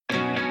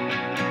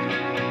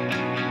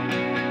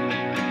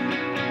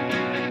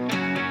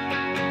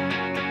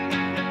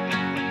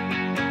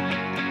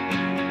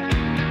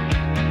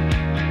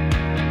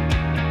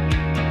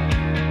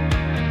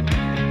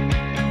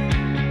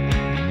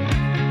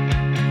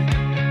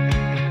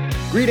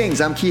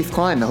Greetings, I'm Keith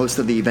Klein, the host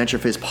of the Venture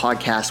Fizz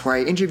podcast, where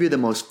I interview the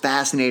most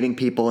fascinating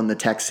people in the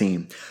tech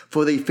scene.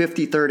 For the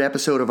 53rd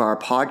episode of our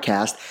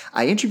podcast,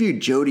 I interviewed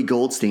Jodi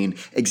Goldstein,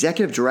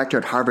 Executive Director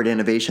at Harvard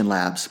Innovation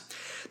Labs.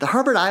 The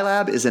Harvard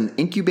iLab is an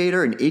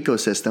incubator and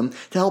ecosystem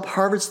to help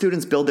Harvard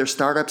students build their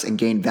startups and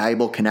gain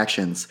valuable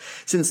connections.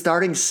 Since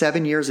starting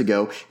 7 years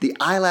ago, the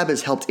iLab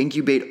has helped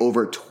incubate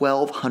over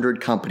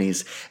 1,200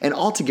 companies, and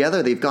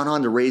altogether they've gone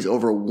on to raise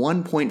over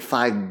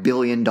 $1.5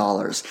 billion.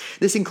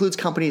 This includes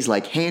companies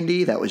like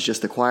Handy, that was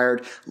just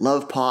acquired,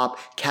 Love Pop,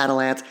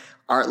 Catalant,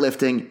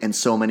 Artlifting, and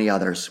so many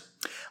others.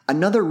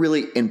 Another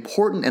really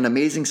important and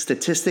amazing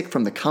statistic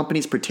from the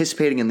companies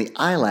participating in the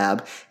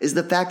iLab is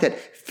the fact that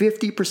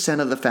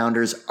 50% of the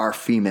founders are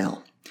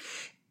female.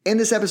 In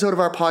this episode of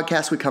our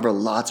podcast, we cover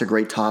lots of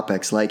great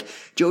topics like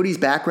Jodi's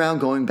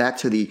background going back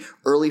to the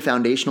early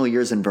foundational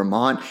years in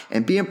Vermont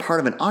and being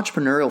part of an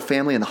entrepreneurial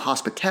family in the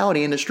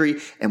hospitality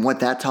industry and what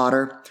that taught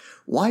her,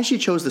 why she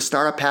chose the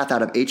startup path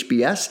out of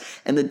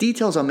HBS, and the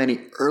details on many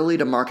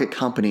early-to-market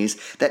companies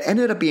that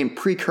ended up being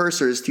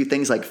precursors to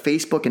things like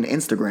Facebook and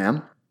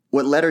Instagram,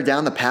 what led her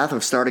down the path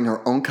of starting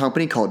her own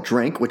company called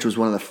Drink, which was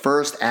one of the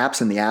first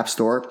apps in the App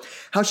Store,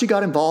 how she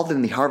got involved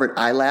in the Harvard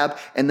iLab,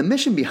 and the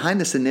mission behind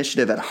this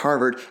initiative at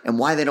Harvard and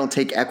why they don't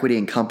take equity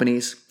in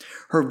companies,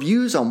 her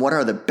views on what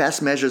are the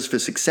best measures for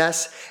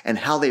success and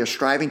how they are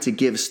striving to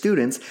give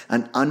students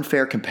an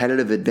unfair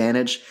competitive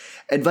advantage,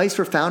 advice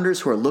for founders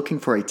who are looking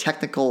for a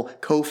technical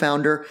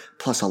co-founder,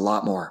 plus a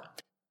lot more.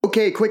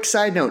 Okay, quick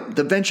side note.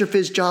 The Venture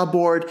Fizz job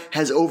board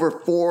has over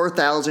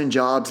 4,000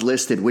 jobs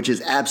listed, which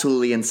is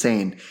absolutely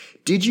insane.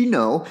 Did you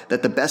know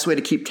that the best way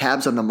to keep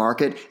tabs on the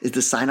market is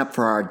to sign up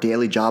for our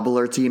daily job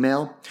alerts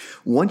email?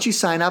 Once you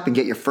sign up and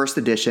get your first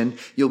edition,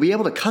 you'll be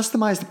able to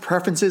customize the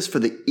preferences for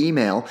the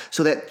email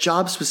so that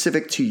jobs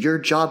specific to your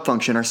job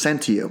function are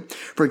sent to you.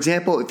 For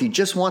example, if you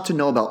just want to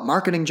know about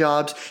marketing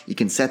jobs, you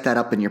can set that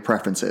up in your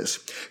preferences.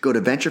 Go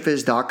to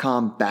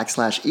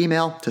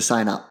venturefizz.com/email to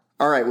sign up.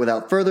 All right,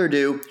 without further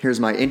ado, here's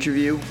my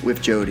interview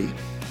with Jodi.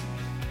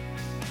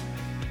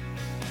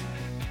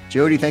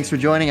 Jodi, thanks for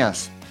joining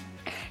us.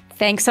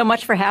 Thanks so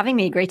much for having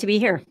me. Great to be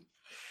here.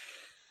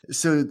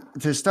 So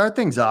to start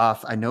things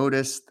off, I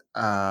noticed,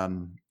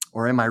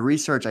 or in my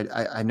research,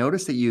 I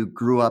noticed that you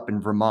grew up in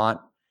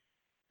Vermont,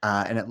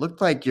 and it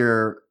looked like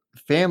your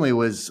family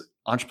was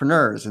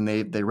entrepreneurs, and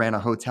they ran a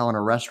hotel and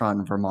a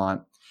restaurant in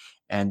Vermont.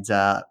 And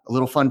a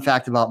little fun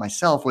fact about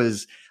myself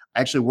was I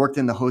actually worked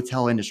in the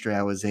hotel industry.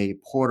 I was a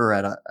porter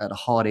at a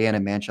Holiday Inn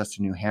in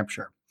Manchester, New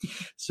Hampshire.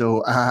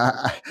 So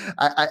I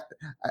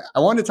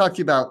wanted to talk to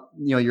you about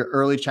your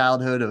early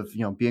childhood of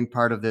being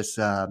part of this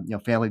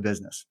family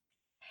business.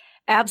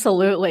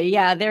 Absolutely.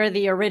 Yeah, they're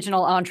the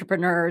original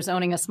entrepreneurs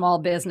owning a small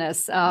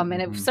business.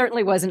 And it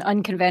certainly was an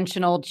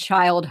unconventional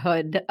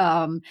childhood,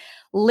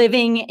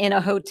 living in a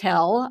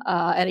hotel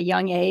at a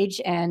young age.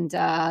 And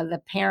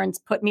the parents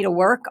put me to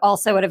work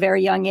also at a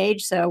very young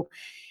age. So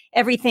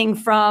everything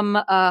from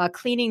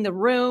cleaning the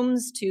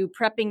rooms to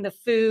prepping the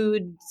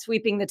food,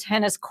 sweeping the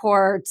tennis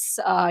courts,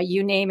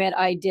 you name it,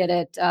 I did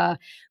it.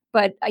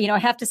 But I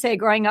have to say,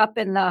 growing up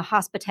in the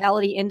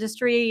hospitality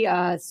industry,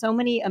 so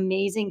many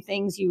amazing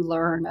things you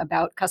learn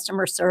about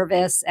customer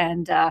service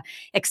and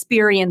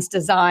experience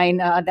design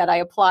that I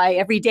apply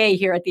every day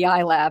here at the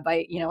iLab.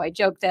 I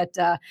joke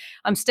that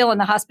I'm still in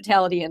the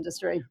hospitality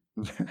industry.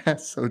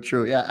 That's so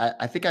true. Yeah,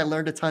 I think I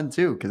learned a ton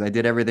too, because I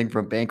did everything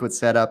from banquet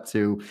setup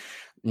to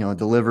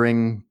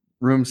delivering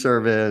room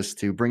service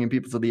to bringing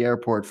people to the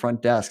airport,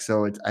 front desk.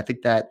 So I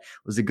think that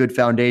was a good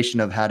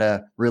foundation of how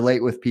to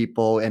relate with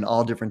people in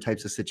all different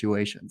types of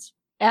situations.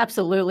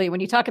 Absolutely. When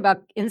you talk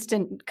about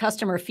instant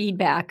customer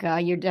feedback,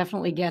 you're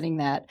definitely getting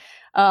that.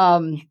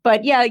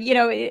 But yeah,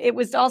 it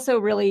was also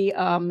really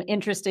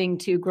interesting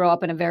to grow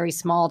up in a very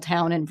small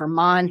town in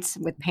Vermont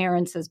with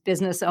parents as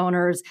business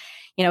owners.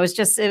 It was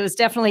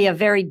definitely a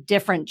very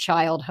different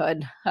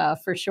childhood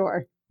for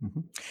sure.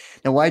 Mm-hmm.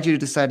 Now, why did you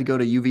decide to go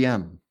to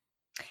UVM?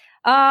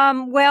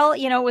 Well,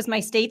 it was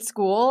my state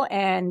school,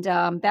 and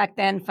back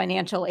then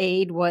financial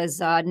aid was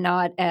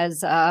not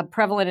as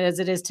prevalent as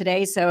it is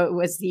today. So it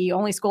was the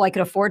only school I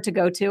could afford to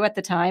go to at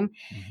the time.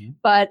 Mm-hmm.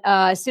 But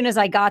as soon as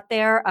I got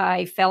there,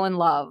 I fell in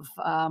love.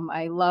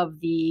 I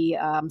love the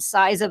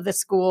size of the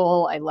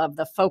school. I love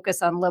the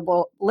focus on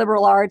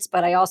liberal arts,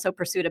 but I also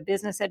pursued a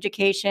business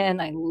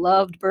education. I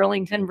loved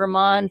Burlington,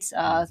 Vermont,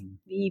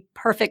 the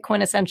perfect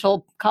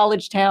quintessential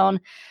college town.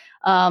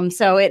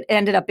 So it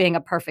ended up being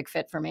a perfect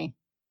fit for me.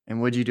 And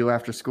what did you do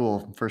after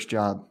school? First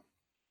job?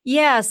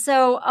 Yeah.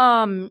 So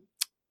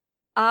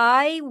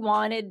I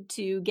wanted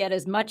to get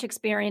as much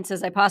experience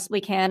as I possibly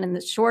can in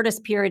the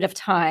shortest period of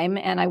time.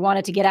 And I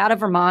wanted to get out of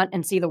Vermont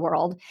and see the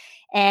world.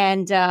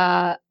 and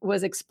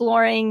was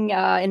exploring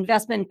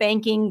investment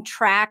banking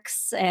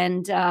tracks,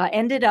 and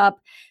ended up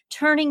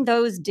turning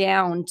those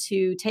down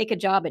to take a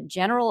job at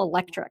General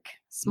Electric,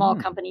 small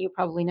company you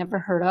probably never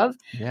heard of.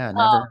 Yeah,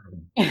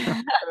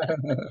 never.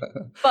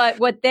 But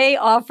what they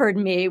offered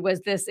me was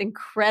this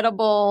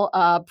incredible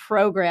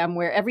program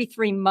where every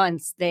 3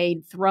 months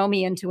they'd throw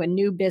me into a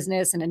new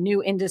business and a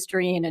new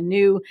industry in a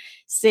new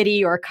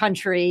city or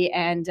country.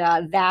 And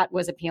that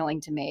was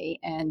appealing to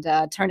me, and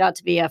turned out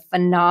to be a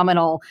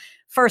phenomenal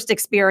first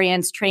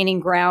experience, training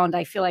ground.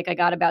 I feel like I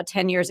got about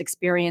 10 years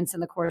experience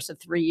in the course of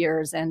 3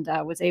 years, and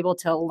was able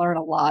to learn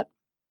a lot.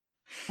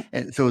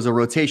 And so it was a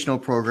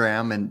rotational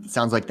program, and it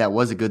sounds like that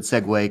was a good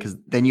segue because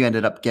then you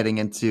ended up getting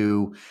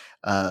into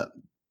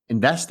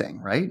investing,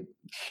 right?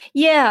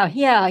 Yeah,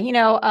 yeah.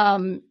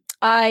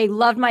 I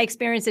loved my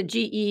experience at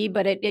GE,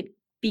 but it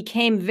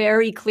became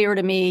very clear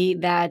to me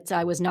that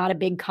I was not a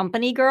big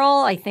company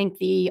girl. I think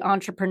the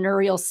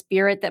entrepreneurial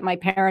spirit that my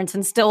parents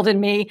instilled in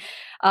me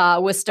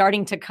was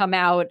starting to come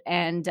out,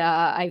 and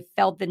I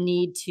felt the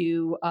need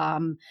to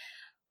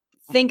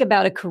think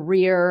about a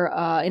career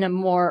in a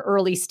more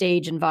early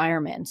stage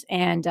environment.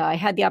 And I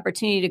had the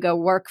opportunity to go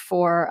work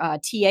for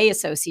TA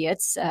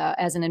Associates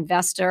as an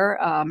investor.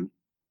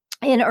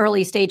 In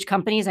early stage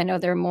companies. I know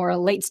they're more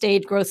late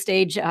stage, growth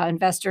stage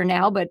investor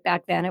now, but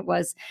back then it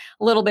was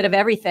a little bit of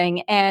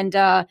everything. And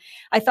I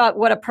thought,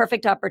 what a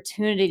perfect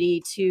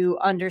opportunity to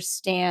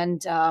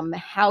understand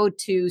how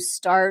to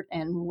start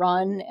and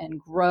run and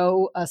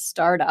grow a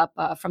startup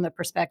from the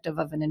perspective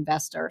of an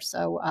investor.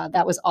 So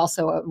that was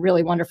also a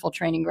really wonderful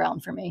training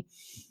ground for me.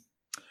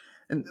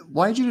 And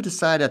why did you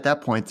decide at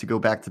that point to go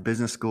back to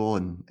business school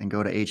and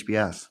go to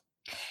HBS?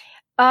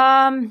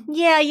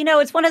 Yeah,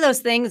 it's one of those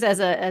things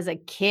as a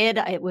kid,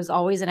 it was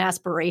always an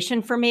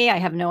aspiration for me. I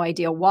have no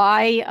idea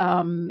why.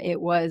 It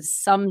was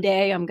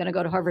someday I'm going to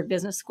go to Harvard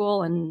Business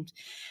School, and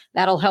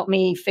that'll help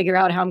me figure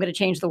out how I'm going to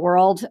change the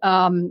world.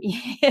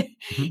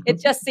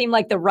 It just seemed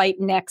like the right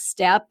next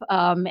step.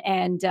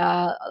 And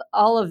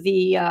all of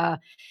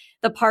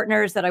the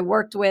partners that I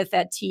worked with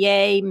at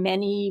TA,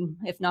 many,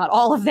 if not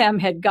all of them,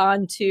 had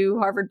gone to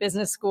Harvard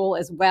Business School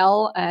as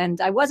well. And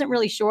I wasn't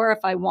really sure if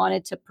I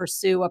wanted to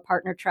pursue a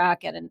partner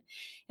track at an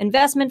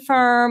investment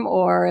firm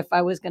or if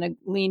I was going to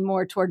lean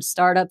more towards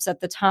startups at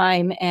the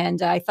time.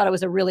 And I thought it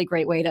was a really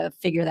great way to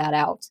figure that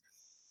out.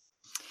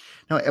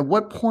 Now, at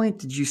what point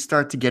did you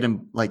start to get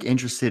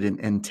interested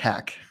in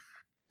tech?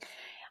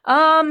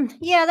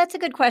 Yeah, that's a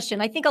good question.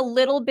 I think a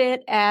little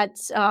bit at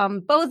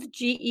both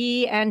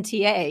GE and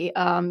TA.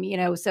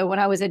 So when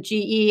I was at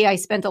GE, I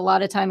spent a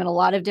lot of time in a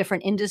lot of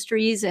different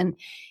industries. And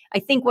I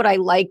think what I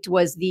liked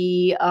was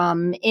the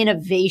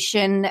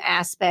innovation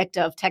aspect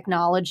of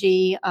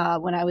technology.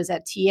 When I was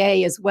at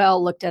TA as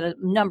well, looked at a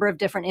number of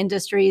different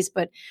industries,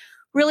 but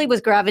really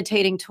was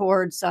gravitating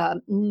towards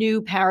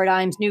new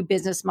paradigms, new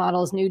business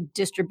models, new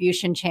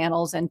distribution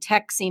channels, and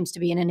tech seems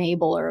to be an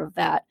enabler of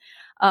that.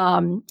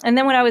 And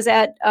then when I was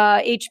at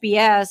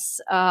HBS,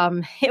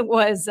 it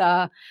was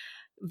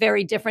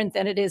very different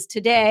than it is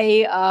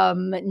today.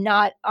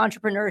 Not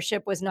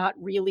entrepreneurship was not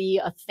really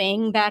a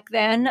thing back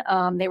then.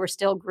 They were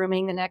still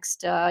grooming the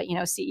next,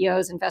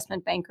 CEOs,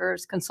 investment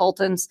bankers,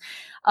 consultants.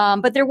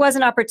 But there was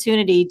an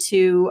opportunity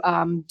to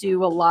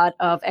do a lot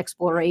of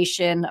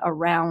exploration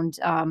around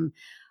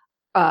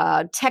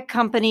tech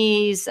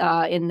companies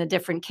in the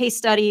different case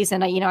studies.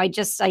 And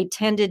I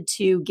tended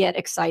to get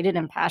excited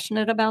and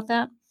passionate about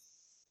that.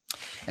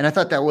 And I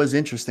thought that was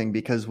interesting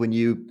because when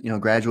you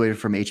graduated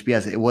from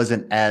HBS, it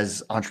wasn't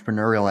as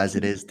entrepreneurial as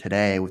it is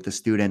today with the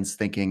students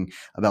thinking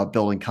about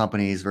building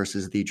companies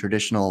versus the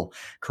traditional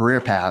career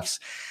paths.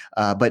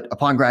 But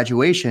upon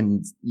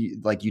graduation,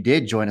 you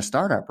did join a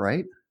startup,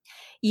 right?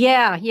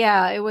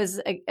 Yeah. It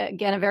was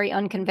again a very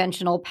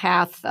unconventional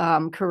path,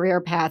 career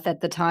path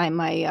at the time.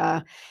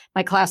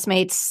 My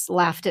classmates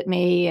laughed at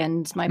me,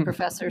 and my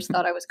professors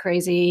thought I was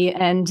crazy.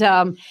 And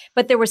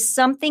but there was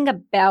something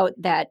about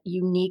that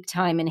unique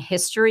time in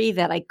history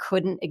that I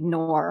couldn't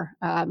ignore.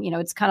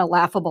 It's kind of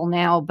laughable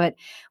now, but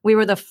we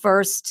were the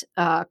first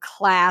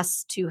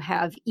class to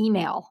have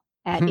email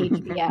at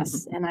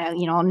HBS. And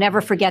I'll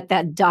never forget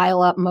that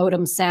dial-up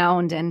modem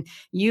sound and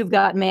you've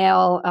got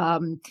mail.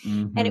 And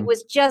it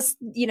was just,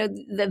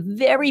 the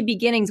very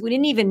beginnings. We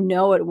didn't even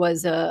know it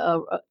was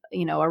a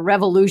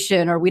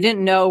revolution, or we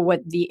didn't know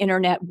what the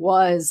internet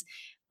was,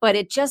 but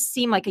it just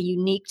seemed like a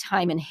unique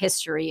time in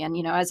history. And,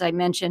 as I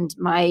mentioned,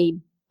 my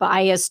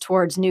bias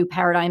towards new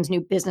paradigms,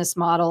 new business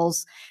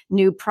models,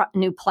 new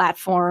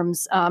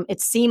platforms, it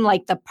seemed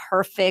like the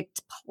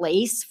perfect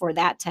place for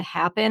that to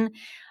happen.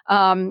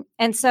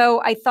 And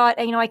so I thought,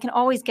 I can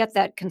always get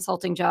that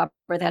consulting job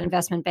or that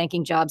investment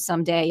banking job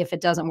someday if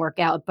it doesn't work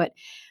out, but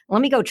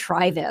let me go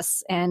try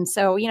this. And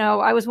so,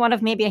 I was one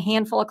of maybe a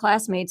handful of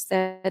classmates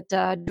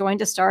that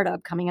joined a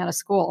startup coming out of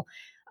school.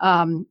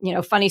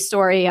 Funny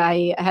story,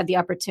 I had the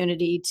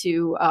opportunity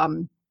to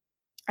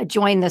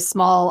join this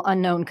small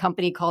unknown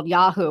company called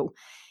Yahoo.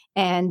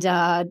 And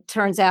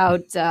turns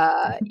out,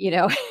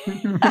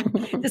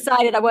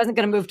 decided I wasn't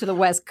going to move to the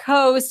West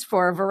Coast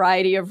for a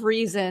variety of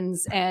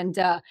reasons. And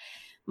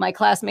my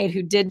classmate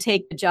who did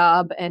take the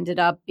job ended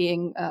up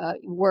being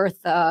worth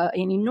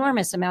an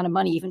enormous amount of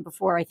money even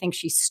before I think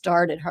she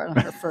started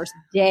her first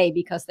day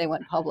because they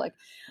went public.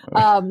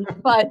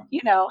 But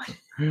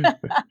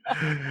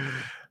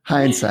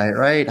Hindsight,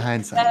 right?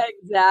 Hindsight.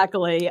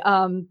 exactly.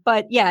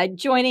 But yeah,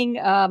 joining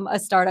a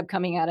startup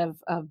coming out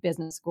of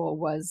business school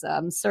was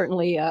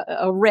certainly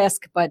a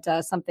risk, but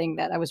something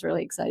that I was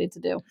really excited to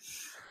do.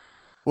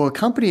 Well, a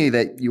company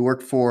that you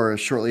worked for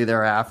shortly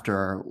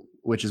thereafter,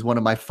 which is one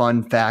of my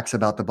fun facts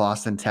about the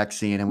Boston tech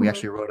scene, and we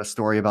actually wrote a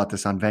story about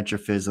this on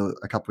VentureFizz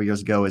a couple of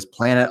years ago, is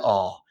Planet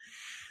All.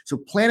 So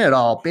Planet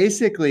All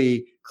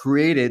basically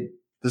created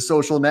the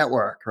social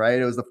network, right?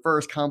 It was the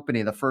first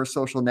company, the first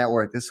social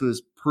network. This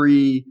was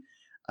pre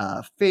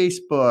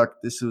Facebook.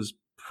 This was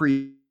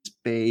pre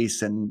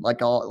space, and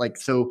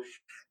so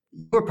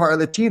you were part of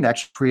the team that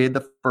actually created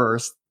the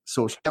first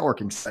social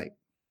networking site.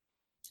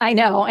 I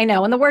know.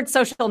 And the word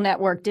social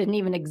network didn't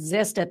even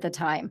exist at the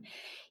time.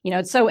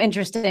 It's so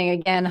interesting,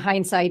 again,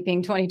 hindsight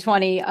being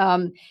 2020.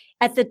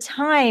 At the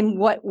time,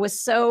 what was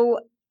so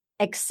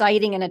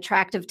exciting and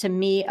attractive to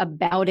me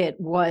about it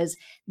was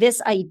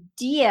this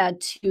idea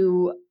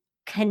to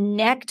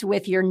connect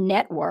with your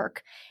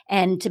network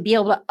and to be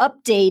able to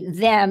update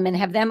them and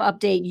have them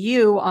update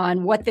you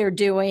on what they're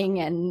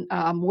doing and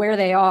where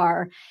they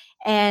are.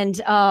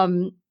 And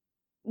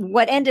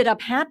what ended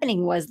up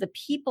happening was the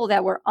people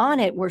that were on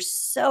it were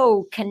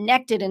so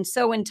connected and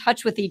so in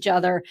touch with each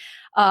other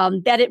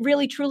that it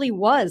really truly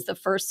was the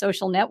first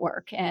social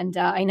network. And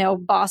I know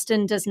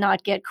Boston does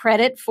not get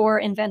credit for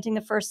inventing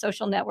the first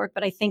social network,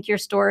 but I think your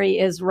story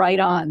is right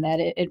on that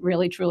it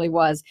really truly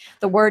was.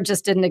 The word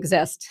just didn't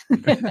exist.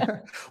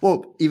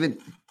 Well, even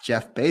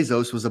Jeff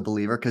Bezos was a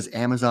believer because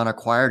Amazon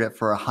acquired it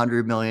for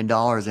 $100 million in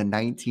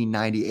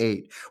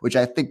 1998, which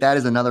I think that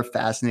is another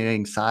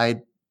fascinating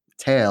side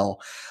tale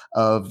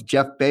of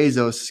Jeff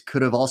Bezos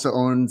could have also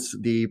owned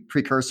the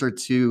precursor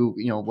to,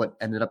 what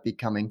ended up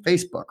becoming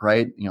Facebook,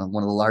 right?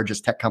 One of the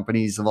largest tech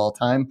companies of all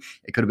time.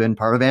 It could have been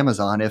part of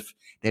Amazon if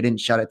they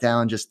didn't shut it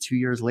down just 2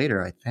 years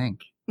later, I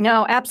think.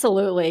 No,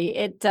 absolutely.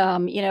 It,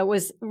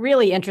 was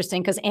really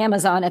interesting because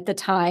Amazon at the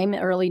time,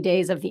 early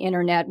days of the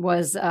internet,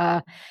 was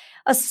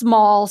a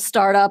small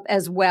startup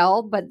as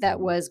well, but that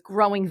was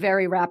growing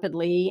very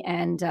rapidly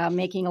and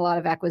making a lot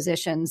of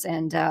acquisitions.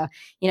 And,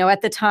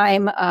 at the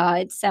time,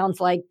 it sounds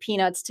like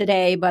peanuts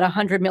today, but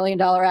 $100 million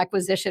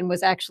acquisition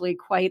was actually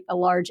quite a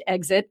large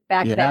exit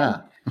back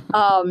then.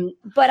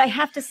 But I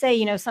have to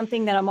say,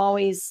 something that I'm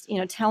always,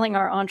 telling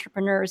our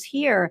entrepreneurs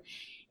here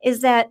is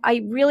that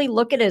I really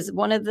look at it as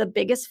one of the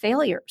biggest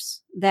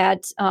failures,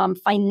 that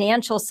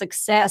financial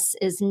success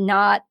is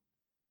not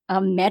a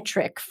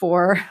metric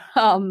for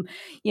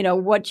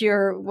what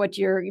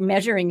you're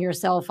measuring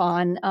yourself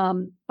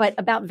on, but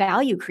about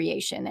value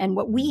creation. And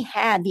what we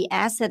had, the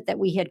asset that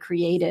we had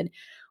created,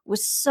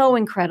 was so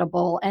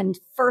incredible and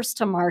first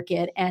to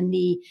market. And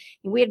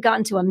we had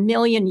gotten to 1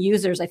 million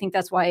users. I think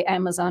that's why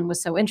Amazon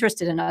was so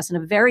interested in us in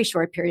a very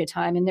short period of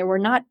time. And there were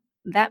not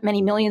that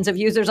many millions of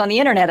users on the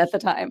internet at the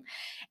time.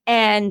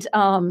 And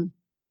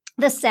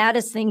the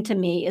saddest thing to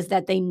me is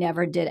that they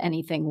never did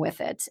anything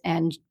with it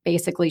and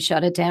basically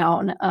shut it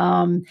down.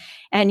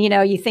 And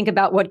you think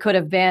about what could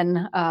have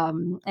been.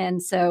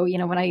 And so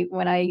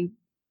when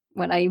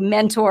I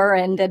mentor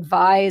and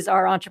advise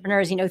our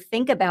entrepreneurs,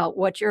 think about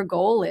what your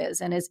goal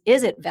is, and is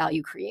it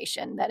value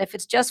creation? That if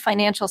it's just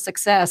financial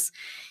success,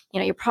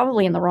 you're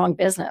probably in the wrong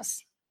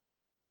business.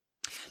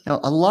 Now,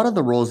 a lot of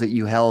the roles that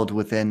you held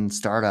within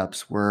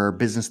startups were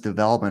business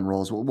development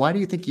roles. Why do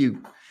you think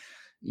you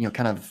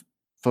kind of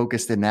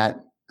focused in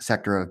that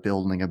sector of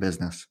building a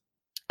business?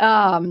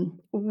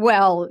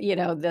 Well,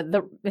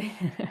 the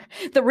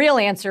the real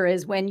answer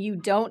is when you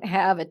don't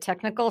have a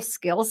technical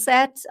skill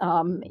set,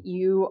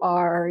 you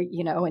are,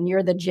 and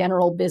you're the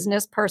general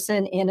business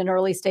person in an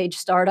early stage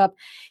startup,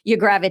 you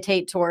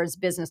gravitate towards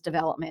business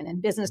development.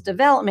 And business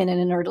development in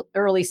an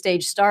early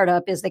stage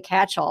startup is the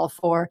catch-all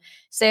for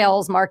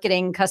sales,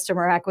 marketing,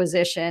 customer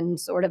acquisition,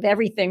 sort of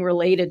everything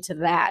related to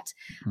that.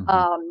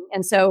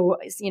 And so,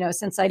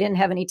 since I didn't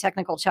have any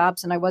technical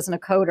chops and I wasn't a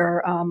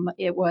coder,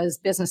 it was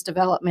business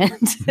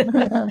development.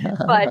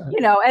 But,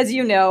 as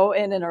in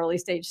an early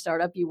stage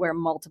startup, you wear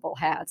multiple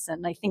hats.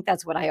 And I think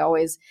that's what I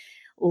always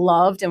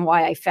loved, and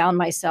why I found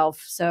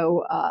myself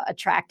so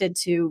attracted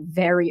to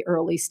very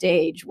early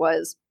stage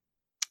was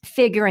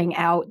figuring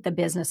out the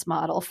business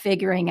model,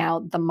 figuring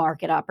out the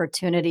market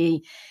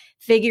opportunity,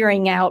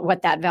 figuring out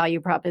what that value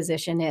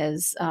proposition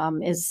is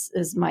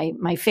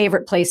my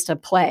favorite place to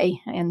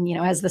play. And,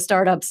 as the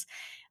startups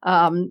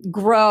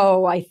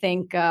grow, I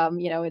think,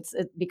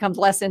 it becomes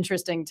less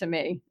interesting to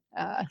me.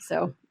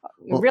 So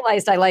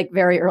realized I like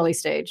very early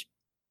stage.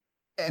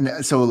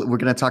 And so we're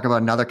going to talk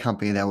about another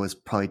company that was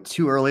probably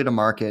too early to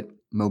market,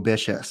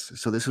 Mobitious.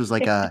 So this was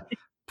like a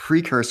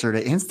precursor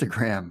to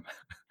Instagram.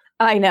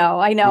 I know.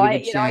 I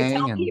David tell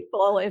Chang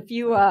people, if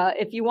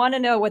you want to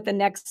know what the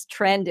next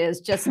trend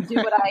is, just do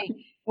what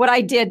what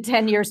I did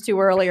 10 years too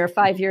early or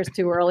 5 years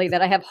too early,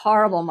 that I have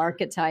horrible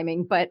market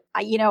timing. But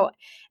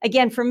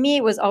again, for me,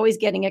 it was always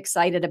getting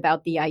excited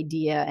about the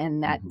idea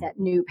and that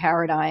new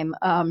paradigm.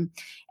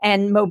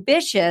 And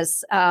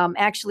Mobitious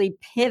actually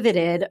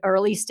pivoted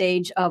early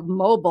stage of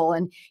mobile.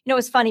 And, it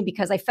was funny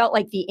because I felt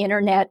like the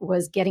internet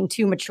was getting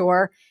too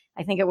mature.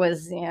 I think it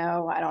was,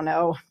 I don't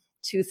know,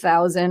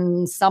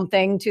 2000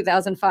 something,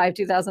 2005,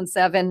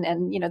 2007.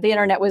 And, the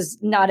internet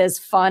was not as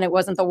fun. It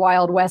wasn't the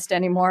Wild West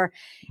anymore.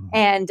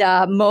 And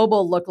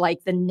mobile looked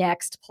like the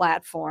next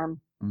platform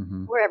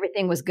where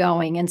everything was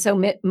going. And so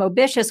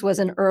Mobitious was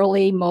an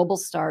early mobile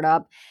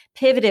startup,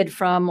 pivoted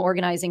from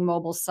organizing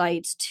mobile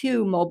sites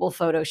to mobile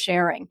photo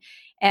sharing.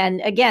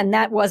 And again,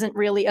 that wasn't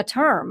really a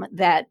term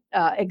that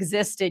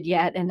existed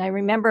yet. And I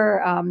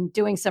remember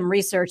doing some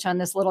research on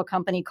this little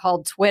company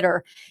called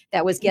Twitter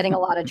that was getting a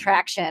lot of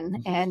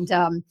traction. And,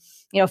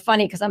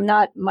 funny because I'm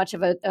not much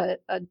of a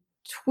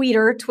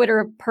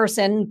Twitter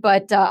person,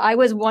 but I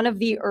was one of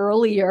the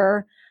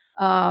earlier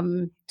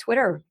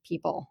Twitter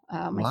people. Wow.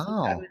 I think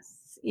I was,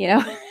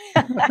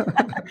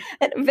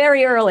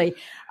 very early.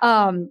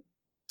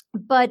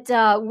 But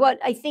what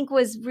I think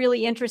was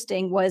really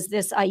interesting was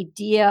this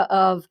idea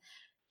of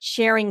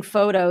sharing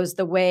photos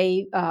the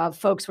way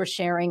folks were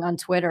sharing on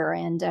Twitter.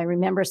 And I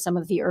remember some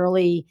of the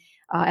early,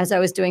 as I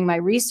was doing my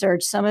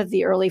research, some of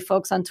the early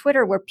folks on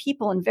Twitter were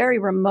people in very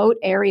remote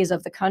areas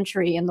of the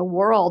country and the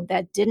world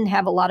that didn't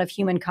have a lot of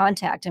human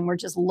contact and were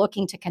just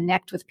looking to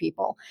connect with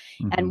people.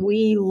 And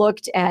we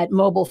looked at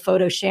mobile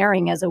photo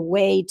sharing as a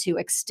way to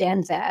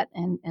extend that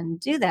and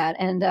do that.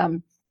 And,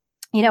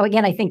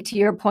 again, I think to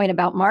your point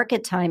about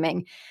market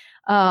timing,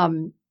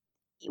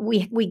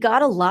 we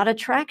got a lot of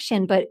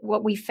traction, but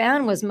what we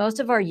found was most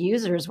of our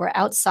users were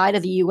outside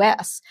of the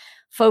US,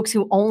 folks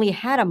who only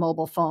had a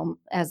mobile phone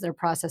as their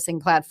processing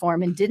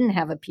platform and didn't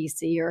have a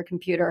PC or a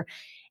computer.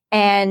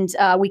 And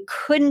we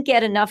couldn't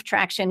get enough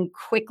traction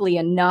quickly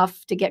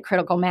enough to get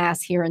critical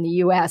mass here in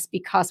the US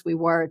because we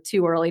were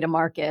too early to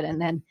market. And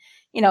then,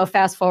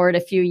 fast forward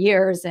a few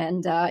years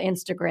and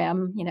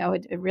Instagram,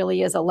 it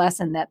really is a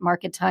lesson that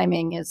market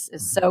timing is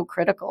so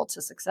critical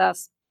to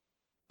success.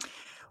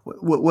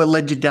 What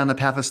led you down the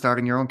path of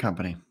starting your own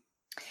company?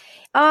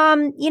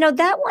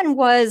 That one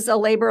was a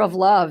labor of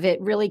love. It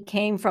really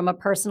came from a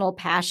personal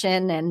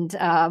passion. And,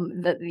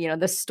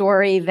 the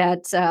story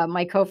that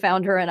my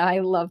co-founder and I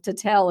love to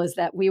tell is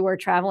that we were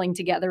traveling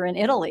together in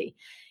Italy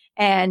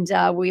and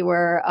we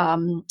were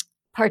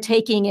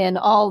partaking in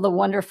all the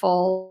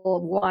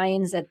wonderful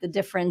wines at the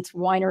different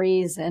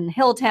wineries and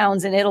hill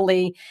towns in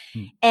Italy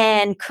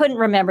and couldn't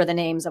remember the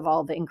names of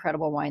all the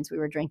incredible wines we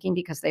were drinking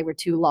because they were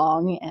too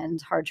long and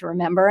hard to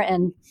remember.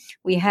 And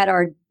we had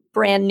our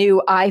brand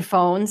new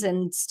iPhones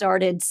and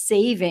started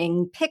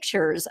saving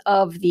pictures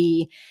of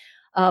the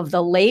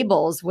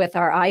labels with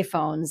our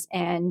iPhones,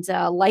 and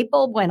light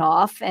bulb went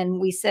off. And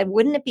we said,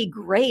 wouldn't it be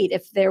great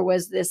if there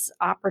was this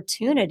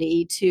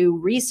opportunity to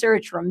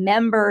research,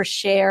 remember,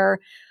 share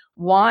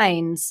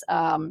wines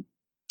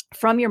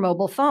from your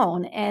mobile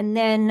phone? And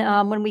then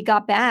when we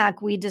got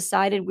back, we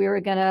decided we were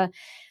going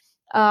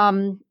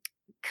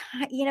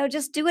to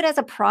just do it as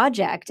a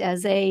project,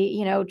 as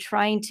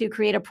trying to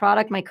create a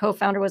product. My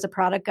co-founder was a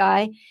product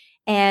guy.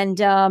 And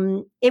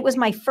it was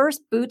my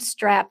first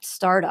bootstrapped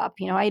startup.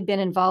 I had been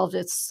involved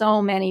with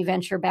so many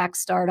venture-backed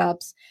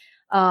startups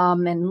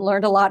and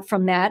learned a lot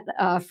from that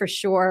for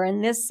sure.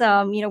 And this,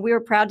 we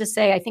were proud to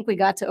say, I think we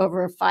got to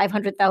over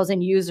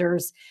 500,000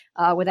 users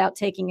without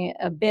taking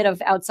a bit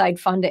of outside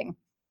funding.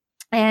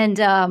 And,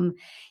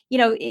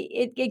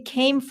 it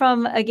came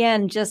from,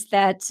 again, just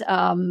that,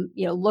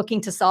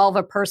 looking to solve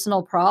a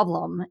personal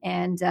problem.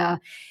 And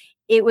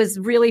it was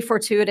really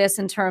fortuitous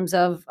in terms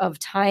of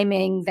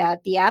timing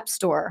that the App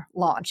Store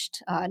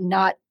launched,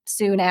 not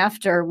soon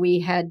after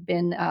we had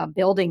been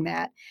building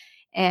that.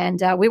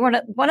 And we were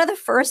one of the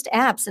first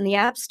apps in the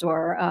App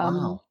Store.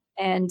 Wow.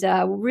 And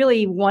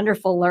really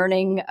wonderful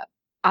learning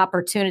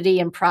opportunity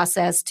and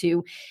process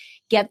to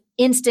get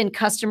instant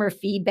customer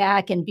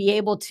feedback and be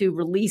able to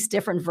release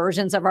different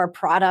versions of our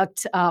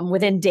product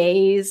within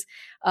days.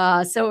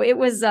 So it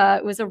was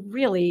a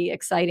really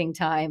exciting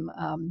time.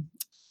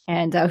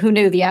 And who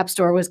knew the App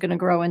Store was going to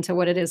grow into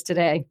what it is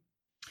today?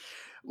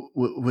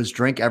 Was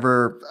drink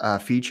ever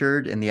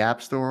featured in the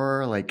App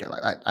Store? Like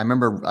I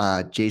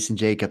remember Jason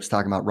Jacobs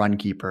talking about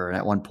Runkeeper, and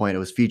at one point it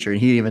was featured,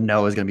 and he didn't even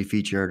know it was going to be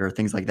featured, or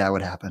things like that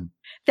would happen.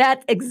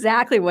 That's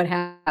exactly what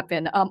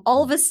happened.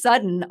 All of a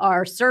sudden,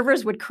 our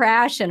servers would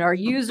crash, and our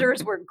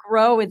users would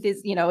grow at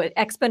this,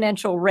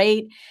 exponential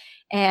rate.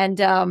 And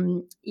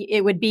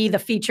it would be the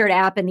featured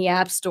app in the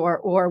App Store.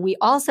 Or we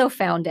also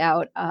found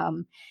out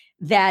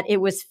that it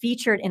was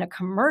featured in a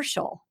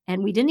commercial.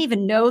 And we didn't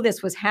even know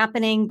this was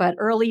happening, but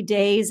early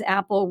days,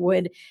 Apple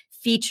would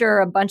feature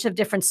a bunch of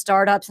different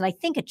startups. And I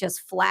think it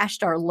just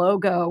flashed our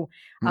logo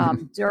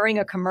during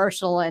a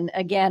commercial. And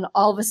again,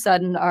 all of a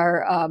sudden,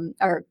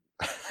 our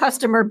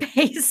customer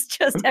base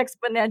just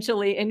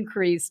exponentially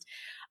increased.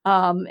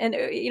 And,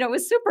 it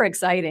was super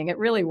exciting. It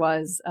really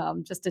was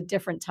just a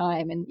different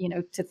time. And,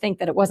 to think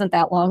that it wasn't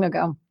that long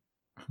ago.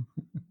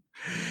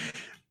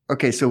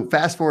 Okay, so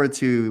fast forward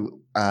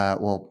to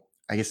well,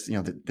 I guess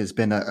there's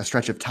been a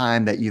stretch of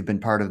time that you've been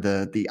part of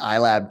the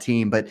iLab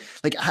team, but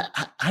like,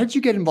 how did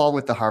you get involved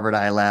with the Harvard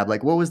iLab?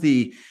 Like, what was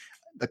the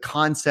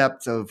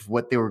concept of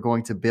what they were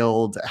going to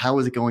build? How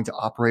was it going to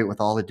operate with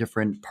all the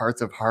different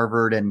parts of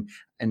Harvard, and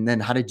then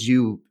how did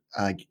you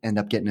end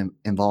up getting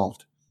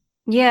involved?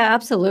 Yeah,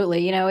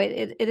 absolutely.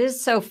 It is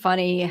so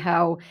funny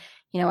how,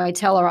 I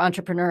tell our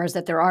entrepreneurs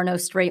that there are no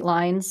straight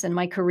lines. In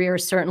my career,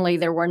 certainly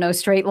there were no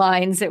straight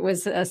lines. It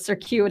was a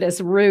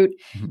circuitous route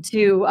Mhm.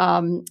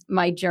 to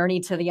my journey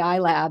to the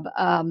iLab.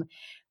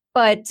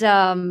 But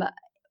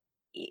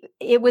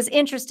it was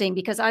interesting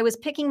because I was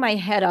picking my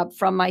head up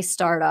from my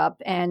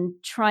startup and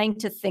trying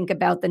to think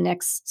about the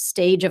next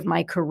stage of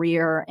my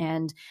career.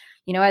 And,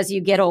 as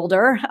you get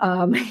older,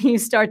 you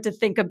start to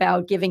think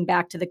about giving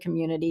back to the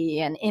community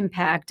and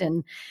impact,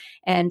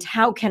 and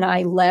how can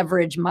I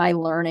leverage my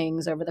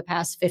learnings over the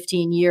past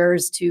 15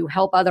 years to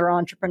help other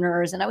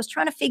entrepreneurs. And I was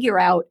trying to figure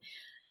out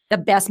the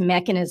best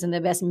mechanism,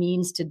 the best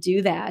means to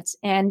do that.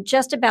 And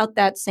just about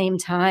that same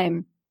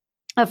time,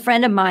 a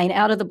friend of mine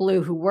out of the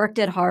blue who worked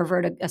at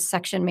Harvard, a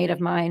section mate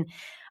of mine,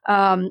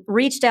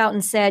 reached out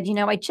and said,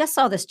 I just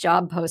saw this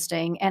job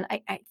posting and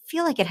I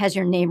feel like it has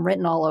your name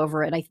written all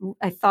over it.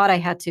 I thought I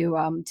had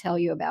to tell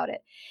you about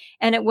it.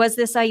 And it was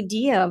this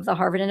idea of the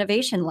Harvard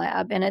Innovation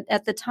Lab. And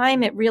at the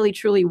time, it really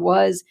truly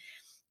was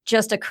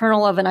just a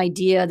kernel of an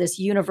idea, this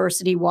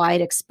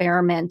university-wide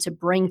experiment to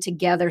bring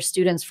together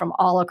students from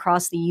all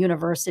across the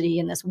university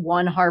in this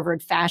one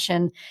Harvard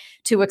fashion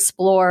to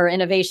explore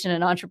innovation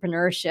and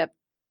entrepreneurship.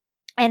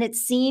 And it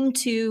seemed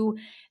to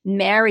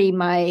marry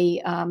my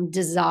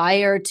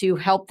desire to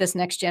help this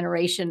next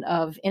generation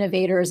of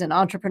innovators and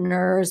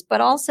entrepreneurs.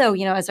 But also,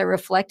 as I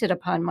reflected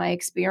upon my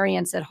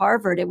experience at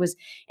Harvard, it was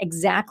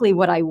exactly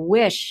what I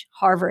wish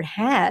Harvard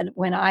had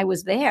when I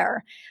was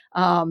there.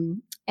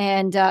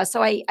 And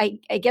so I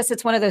guess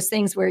it's one of those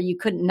things where you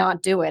couldn't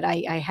not do it.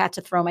 I had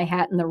to throw my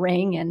hat in the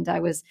ring, and I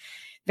was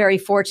very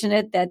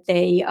fortunate that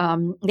they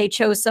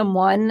chose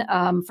someone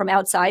from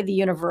outside the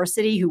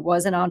university who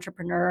was an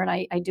entrepreneur, and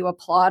I do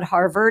applaud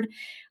Harvard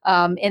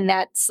in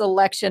that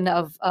selection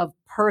of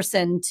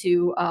person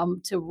to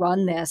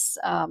run this.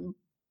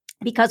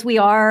 Because we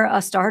are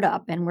a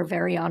startup and we're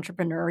very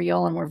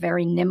entrepreneurial and we're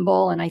very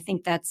nimble. And I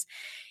think that's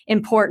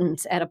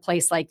important at a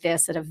place like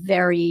this, at a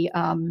very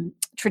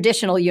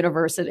traditional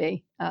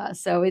university.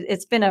 So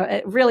it's been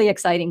a really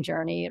exciting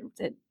journey.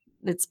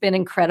 It's been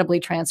incredibly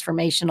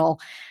transformational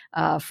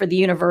for the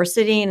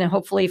university and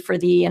hopefully for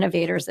the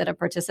innovators that have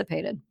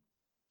participated.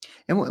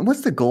 And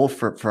what's the goal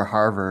for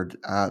Harvard?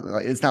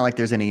 It's not like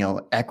there's any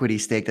equity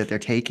stake that they're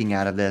taking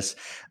out of this.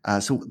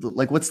 So,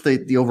 like, what's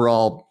the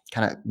overall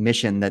kind of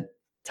mission that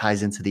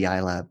ties into the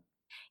iLab?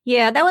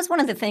 Yeah, that was one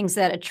of the things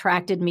that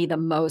attracted me the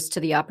most to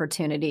the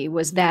opportunity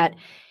was that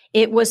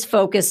it was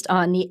focused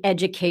on the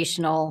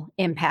educational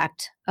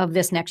impact of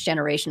this next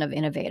generation of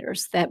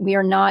innovators, that we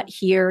are not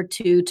here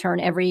to turn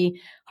every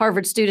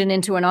Harvard student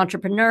into an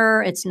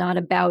entrepreneur. It's not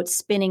about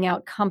spinning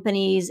out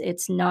companies.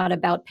 It's not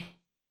about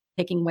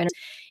picking winners.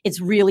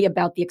 It's really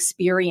about the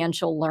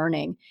experiential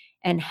learning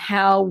and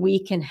how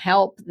we can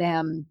help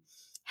them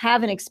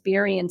have an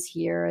experience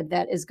here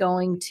that is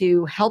going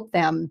to help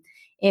them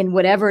in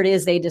whatever it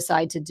is they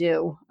decide to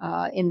do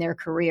in their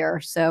career.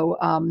 So,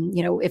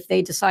 if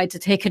they decide to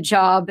take a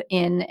job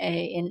in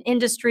an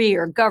industry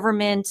or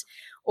government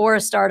or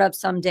a startup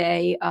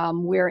someday,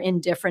 we're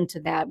indifferent to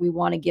that. We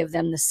want to give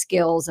them the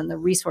skills and the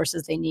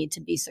resources they need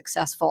to be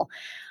successful.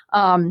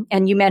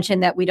 And you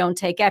mentioned that we don't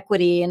take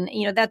equity, and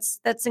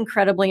that's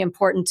incredibly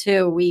important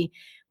too. We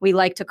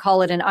like to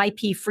call it an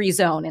IP free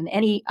zone, and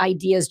any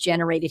ideas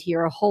generated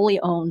here are wholly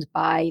owned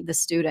by the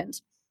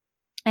student.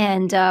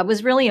 And it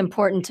was really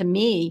important to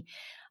me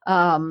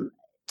um,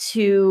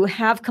 to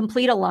have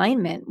complete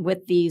alignment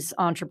with these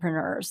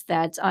entrepreneurs.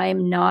 That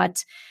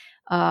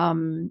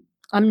um,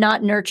 I'm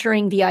not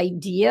nurturing the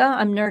idea.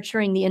 I'm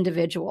nurturing the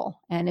individual.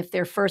 And if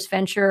their first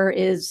venture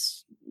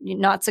is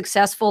not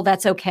successful,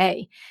 that's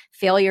okay.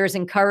 Failure is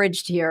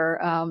encouraged here.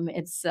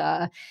 It's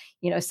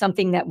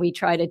something that we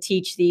try to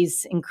teach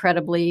these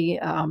incredibly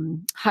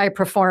high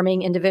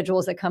performing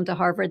individuals that come to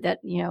Harvard, that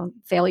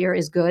failure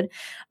is good.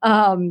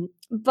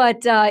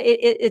 But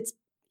it's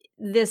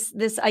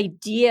this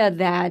idea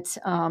that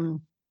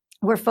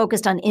we're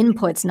focused on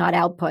inputs, not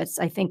outputs,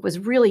 I think was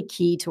really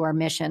key to our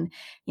mission.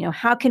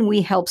 How can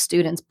we help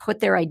students put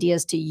their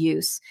ideas to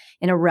use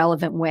in a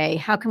relevant way?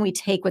 How can we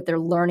take what they're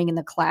learning in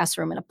the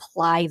classroom and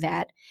apply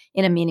that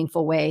in a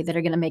meaningful way that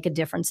are going to make a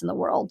difference in the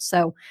world?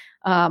 So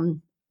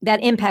that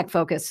impact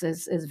focus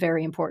is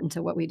very important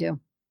to what we do.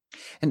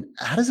 And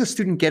how does a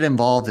student get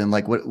involved in,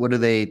 like,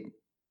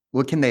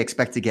 what can they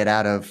expect to get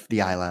out of the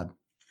iLab?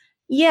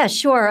 Yeah,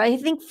 sure. I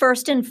think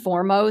first and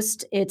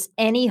foremost, it's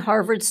any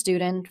Harvard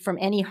student from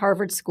any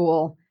Harvard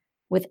school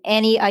with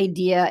any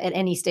idea at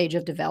any stage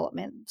of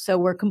development. So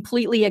we're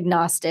completely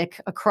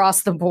agnostic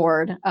across the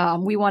board.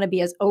 We want to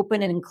be as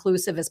open and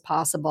inclusive as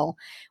possible.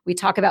 We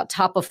talk about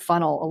top of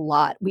funnel a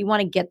lot. We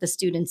want to get the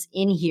students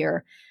in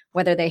here,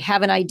 whether they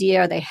have an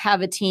idea or they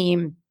have a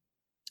team,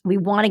 we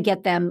want to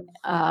get them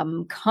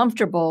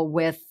comfortable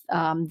with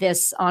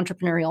this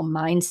entrepreneurial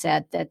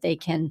mindset that they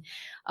can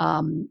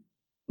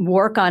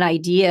work on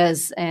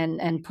ideas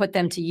and put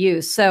them to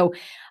use. So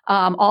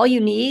all you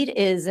need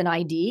is an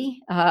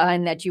ID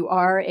and that you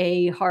are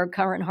a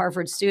current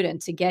Harvard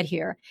student to get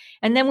here.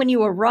 And then when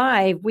you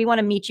arrive, we want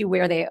to meet you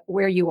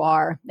where you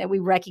are, that we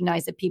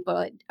recognize that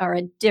people are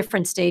at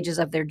different stages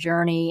of their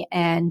journey.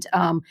 And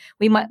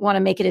we might want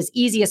to make it as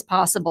easy as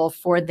possible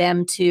for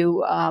them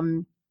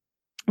to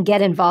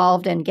get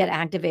involved and get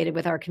activated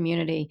with our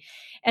community.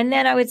 And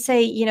then I would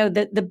say,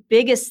 the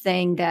biggest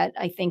thing that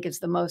I think is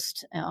the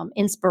most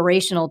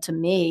inspirational to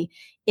me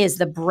is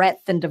the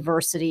breadth and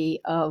diversity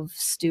of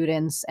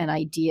students and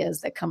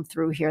ideas that come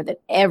through here,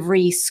 that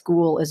every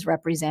school is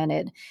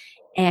represented.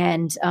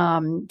 And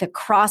the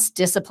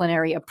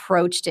cross-disciplinary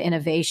approach to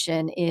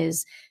innovation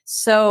is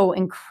so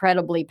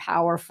incredibly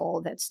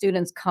powerful, that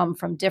students come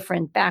from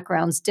different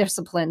backgrounds,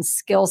 disciplines,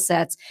 skill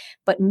sets,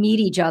 but meet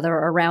each other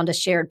around a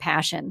shared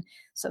passion.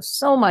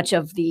 So much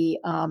of the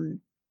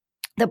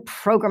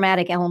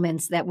programmatic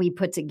elements that we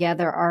put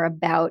together are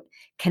about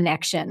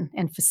connection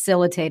and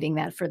facilitating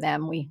that for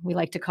them. We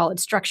like to call it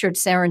structured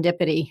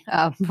serendipity.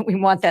 But we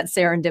want that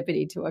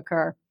serendipity to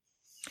occur.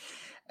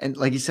 And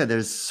like you said,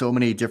 there's so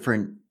many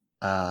different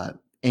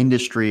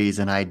industries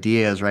and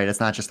ideas, right? It's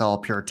not just all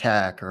pure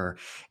tech, or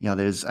I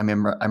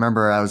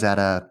remember I was at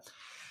an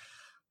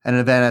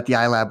event at the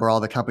iLab where all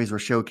the companies were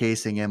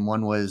showcasing, and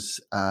one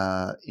was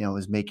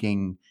was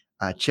making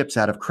chips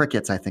out of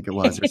crickets, I think it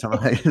was, or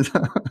something like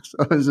that.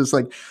 So it was just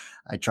like,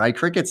 I tried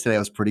crickets today. It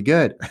was pretty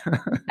good.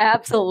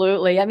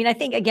 Absolutely. I mean, I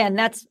think, again,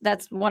 that's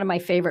one of my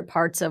favorite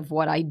parts of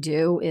what I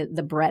do,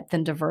 the breadth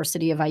and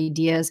diversity of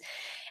ideas.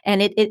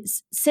 And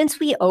it's since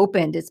we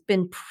opened, it's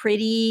been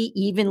pretty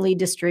evenly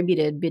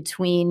distributed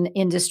between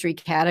industry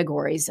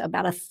categories,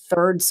 about a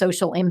third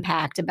social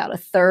impact, about a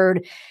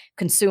third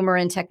consumer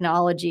and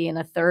technology, and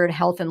a third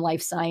health and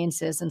life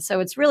sciences. And so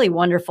it's really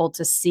wonderful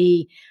to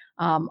see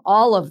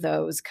all of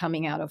those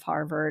coming out of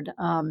Harvard.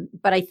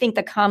 But I think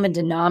the common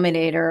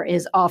denominator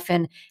is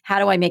often, how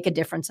do I make a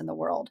difference in the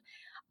world?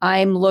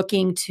 I'm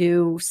looking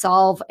to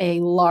solve a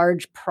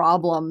large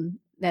problem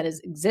that is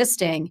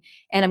existing,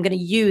 and I'm going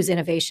to use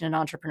innovation and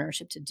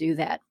entrepreneurship to do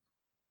that.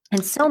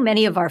 And so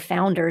many of our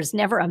founders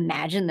never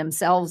imagined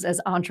themselves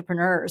as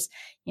entrepreneurs.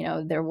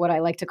 They're what I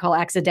like to call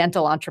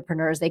accidental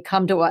entrepreneurs. They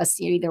come to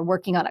us either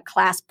working on a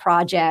class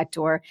project,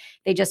 or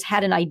they just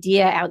had an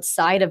idea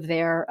outside of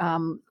their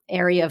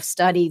area of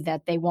study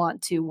that they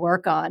want to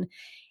work on.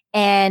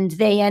 And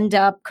they end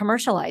up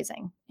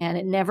commercializing. And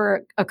it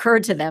never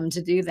occurred to them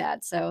to do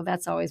that. So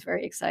that's always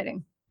very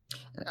exciting.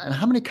 And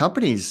how many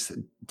companies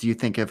do you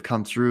think have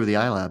come through the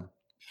iLab?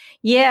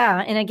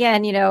 Yeah. And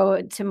again,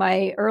 to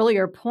my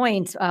earlier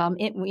point,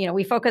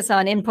 we focus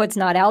on inputs,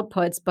 not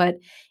outputs, but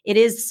it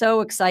is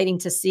so exciting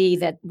to see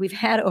that we've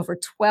had over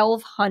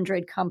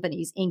 1,200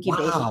 companies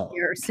incubated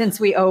here since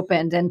we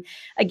opened. And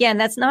again,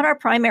 that's not our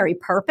primary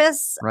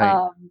purpose.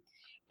 Right.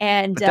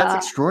 But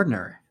that's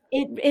extraordinary.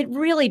 It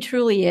really,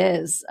 truly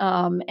is.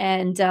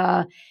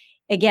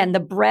 Again, the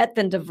breadth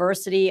and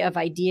diversity of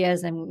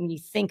ideas, and when you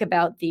think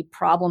about the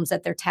problems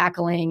that they're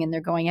tackling and they're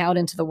going out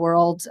into the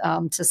world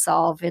to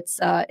solve,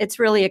 it's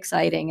really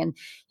exciting.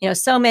 And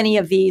so many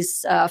of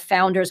these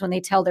founders, when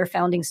they tell their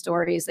founding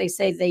stories, they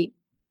say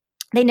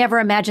they never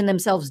imagined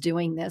themselves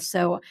doing this.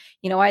 So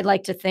I'd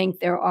like to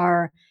think there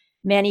are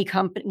many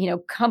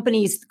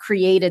companies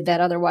created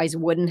that otherwise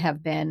wouldn't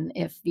have been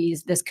if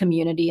this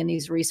community and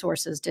these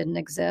resources didn't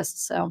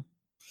exist. So.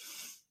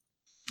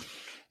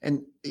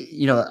 And,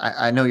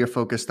 I know you're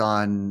focused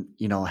on,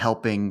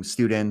 helping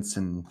students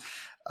and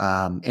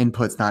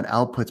inputs, not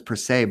outputs per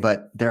se,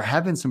 but there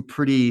have been some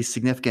pretty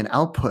significant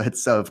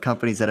outputs of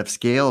companies that have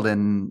scaled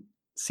and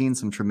seen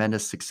some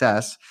tremendous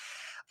success.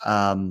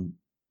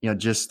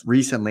 Just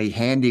recently,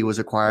 Handy was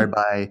acquired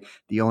by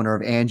the owner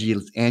of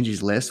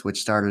Angie's List, which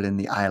started in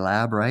the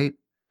iLab, right?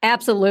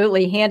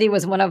 Absolutely. Handy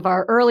was one of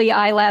our early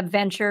iLab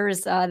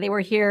ventures. They were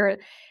here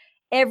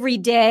every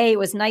day. It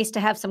was nice to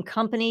have some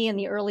company in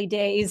the early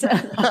days of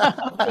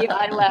the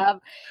iLab.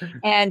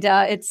 And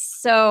I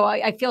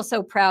feel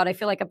so proud. I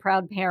feel like a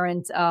proud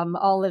parent,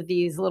 all of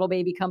these little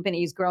baby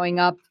companies growing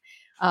up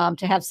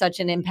to have such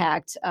an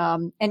impact.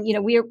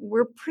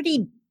 We're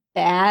pretty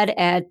bad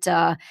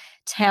at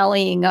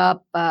tallying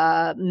up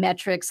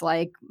metrics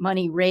like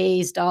money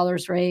raised,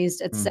 dollars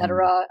raised, et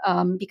cetera,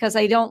 because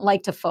I don't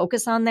like to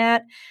focus on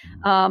that.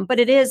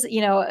 But it is,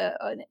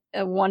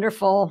 a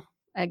wonderful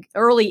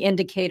early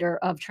indicator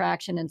of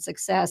traction and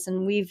success.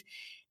 And we've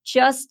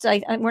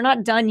we're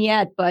not done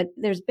yet, but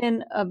there's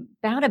been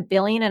about $1.5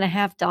 billion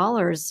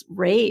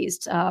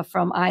raised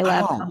from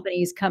iLab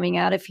companies coming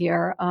out of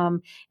here.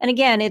 And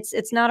again,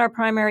 it's not our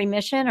primary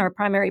mission, our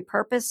primary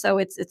purpose. So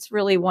it's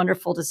really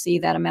wonderful to see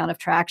that amount of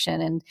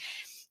traction. And,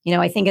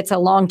 I think it's a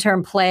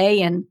long-term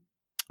play, and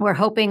we're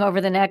hoping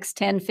over the next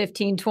 10,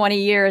 15, 20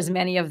 years,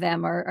 many of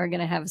them are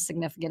going to have a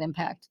significant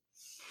impact.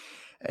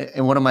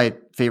 And one of my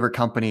favorite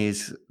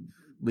companies,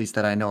 at least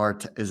that I know,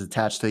 is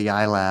attached to the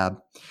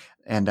iLab.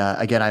 And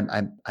again,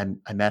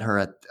 I met her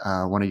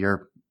at one of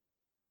your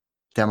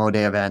demo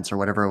day events or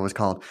whatever it was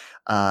called.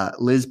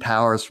 Liz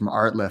Powers from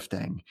Art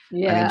Lifting. I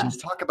mean, Yeah. just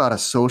talk about a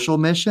social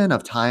mission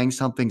of tying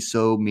something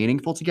so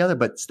meaningful together,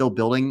 but still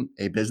building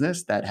a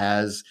business that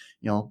has,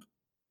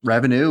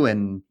 revenue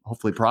and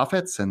hopefully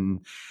profits.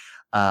 And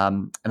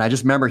I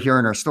just remember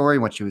hearing her story,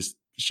 what she was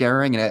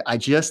sharing. And I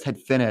just had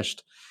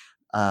finished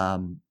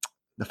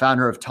the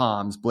founder of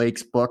Tom's,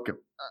 Blake's book.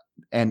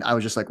 And I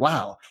was just like,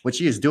 wow, what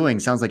she is doing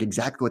sounds like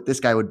exactly what this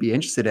guy would be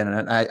interested in.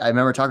 And I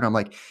remember talking to him,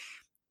 like,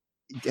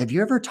 have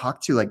you ever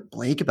talked to like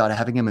Blake about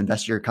having him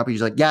invest in your company?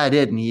 He's like, yeah, I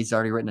did. And he's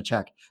already written a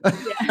check.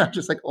 Yeah. I'm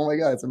just like, oh my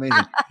God, it's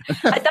amazing.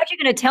 I thought you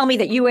were going to tell me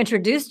that you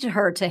introduced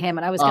her to him,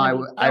 and I was going to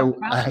be so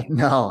proud.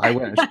 No, I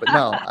wish, but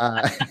no.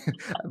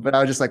 But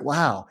I was just like,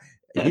 wow,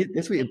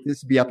 this would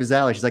be up his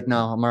alley. She's like,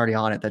 no, I'm already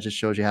on it. That just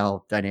shows you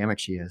how dynamic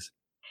she is.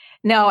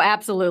 No,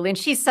 absolutely. And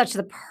she's such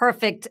the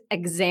perfect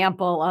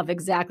example of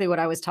exactly what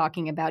I was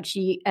talking about.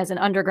 She, as an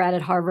undergrad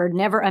at Harvard,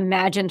 never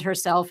imagined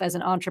herself as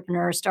an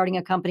entrepreneur, starting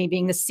a company,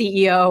 being the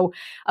CEO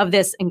of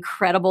this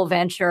incredible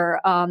venture.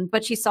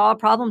 But she saw a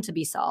problem to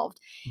be solved.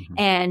 Mhm.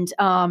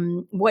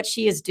 And what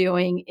she is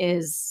doing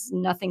is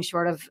nothing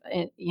short of,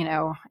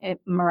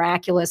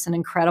 miraculous and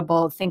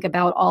incredible. Think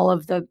about all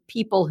of the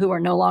people who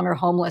are no longer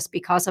homeless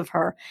because of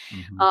her.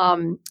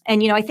 Mhm.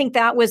 I think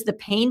that was the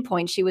pain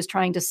point she was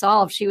trying to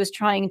solve. She was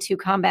trying to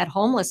combat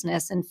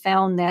homelessness and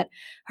found that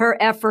her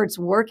efforts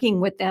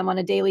working with them on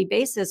a daily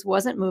basis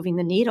wasn't moving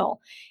the needle.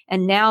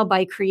 And now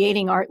by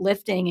creating Art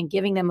Lifting and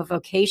giving them a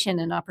vocation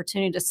and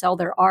opportunity to sell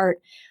their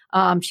art,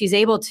 she's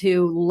able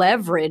to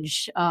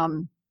leverage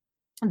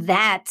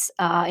that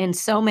in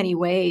so many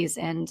ways.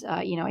 And,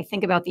 I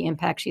think about the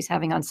impact she's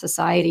having on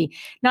society,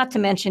 not to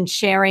mention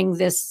sharing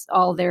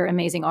all their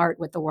amazing art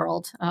with the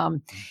world.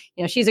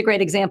 She's a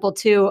great example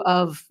too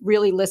of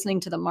really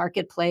listening to the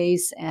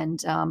marketplace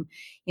and,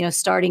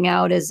 starting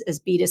out as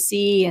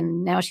B2C.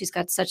 And now she's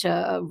got such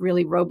a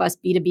really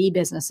robust B2B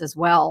business as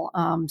well.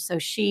 So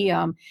she's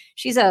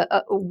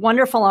a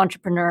wonderful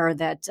entrepreneur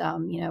that,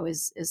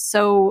 is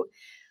so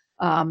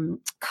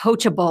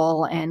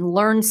coachable and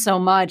learns so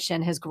much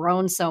and has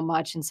grown so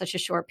much in such a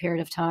short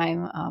period of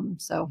time.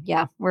 So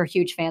yeah, we're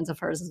huge fans of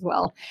hers as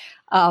well.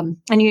 And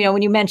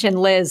when you mentioned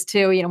Liz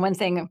too, one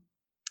thing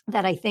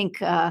that I think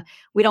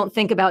we don't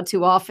think about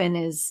too often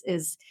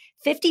is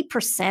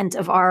 50%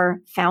 of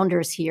our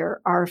founders here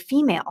are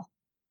female.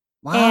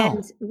 And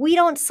Wow. we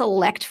don't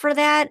select for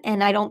that,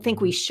 and I don't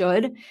think we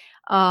should.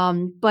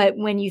 But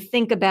when you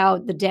think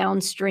about the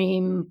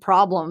downstream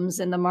problems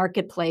in the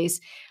marketplace,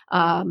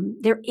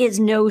 there is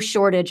no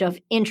shortage of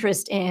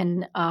interest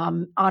in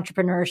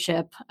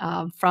entrepreneurship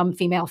from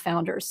female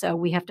founders. So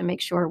we have to make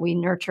sure we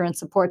nurture and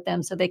support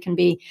them so they can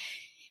be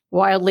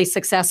wildly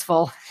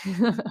successful.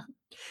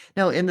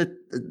 Now,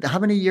 how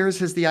many years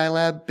has the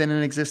iLab been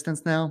in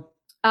existence now?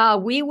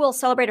 We will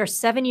celebrate our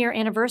 7-year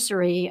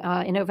anniversary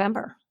in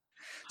November.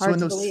 So Hard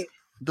in to believe.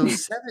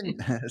 those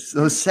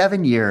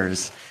 7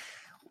 years,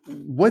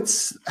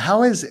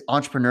 how has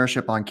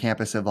entrepreneurship on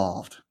campus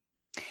evolved?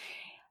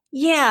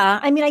 Yeah,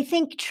 I mean, I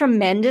think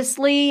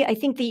tremendously. I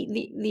think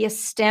the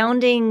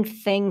astounding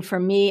thing for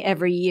me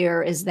every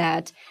year is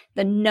that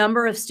the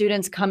number of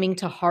students coming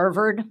to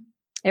Harvard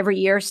every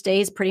year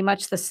stays pretty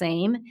much the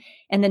same,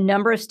 and the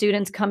number of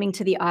students coming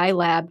to the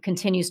iLab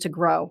continues to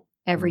grow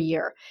every Mm,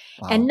 year.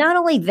 And wow. not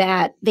only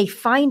that, they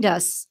find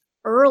us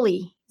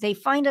early. They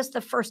find us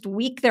the first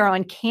week they're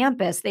on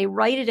campus. They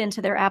write it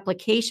into their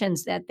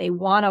applications that they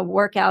want to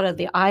work out of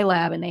the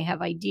iLab and they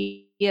have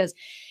ideas.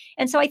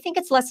 And so I think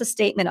it's less a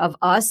statement of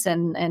us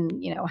and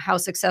how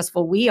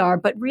successful we are,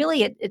 but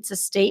really it's a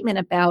statement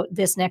about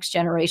this next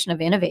generation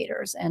of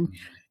innovators and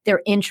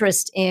their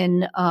interest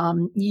in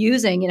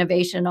using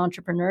innovation and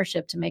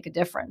entrepreneurship to make a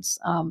difference.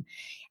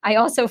 I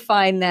also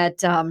find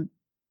that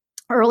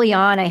early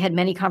on, I had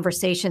many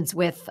conversations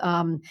with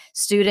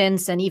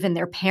students and even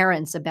their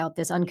parents about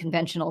this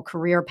unconventional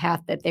career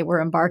path that they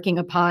were embarking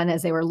upon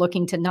as they were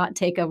looking to not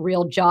take a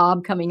real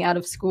job coming out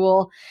of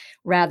school,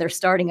 rather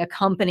starting a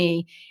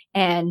company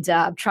and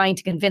trying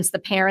to convince the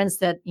parents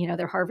that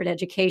their Harvard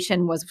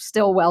education was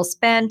still well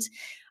spent.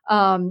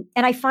 And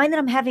I find that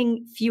I'm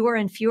having fewer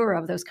and fewer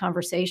of those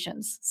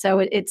conversations. So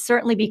it's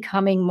certainly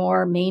becoming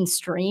more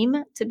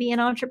mainstream to be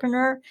an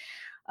entrepreneur.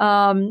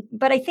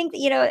 But I think,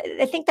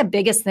 I think the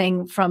biggest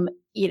thing from,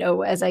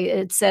 as I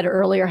had said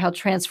earlier, how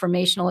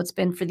transformational it's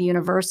been for the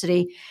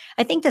university.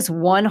 I think this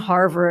one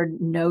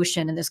Harvard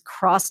notion and this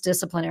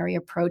cross-disciplinary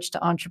approach to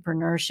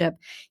entrepreneurship,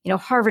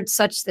 Harvard's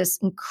such this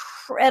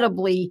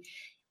incredibly,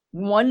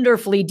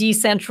 wonderfully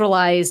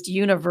decentralized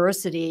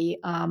university,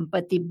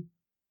 but the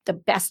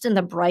best and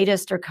the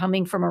brightest are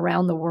coming from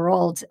around the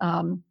world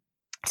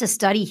to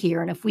study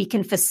here. And if we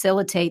can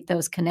facilitate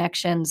those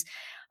connections,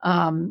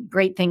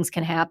 great things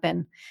can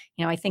happen.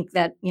 I think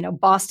that,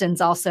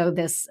 Boston's also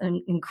this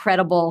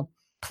incredible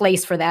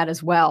place for that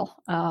as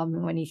well,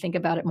 when you think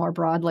about it more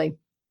broadly.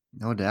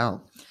 No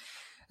doubt.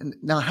 And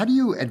now, how do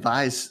you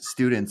advise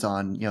students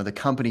on, the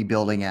company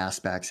building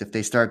aspects if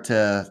they start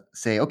to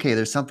say, okay,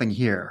 there's something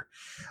here?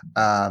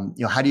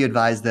 How do you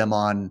advise them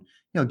on,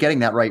 getting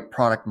that right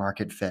product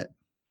market fit?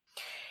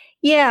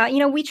 Yeah,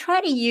 we try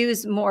to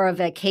use more of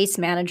a case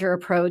manager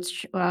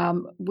approach.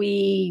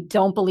 We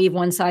don't believe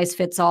one size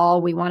fits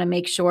all. We want to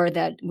make sure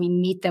that we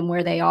meet them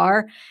where they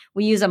are.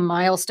 We use a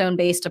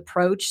milestone-based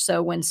approach.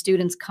 So when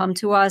students come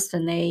to us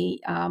and they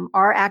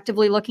are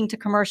actively looking to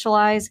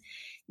commercialize,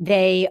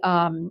 they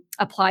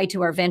apply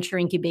to our venture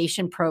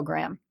incubation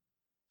program.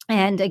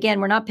 And again,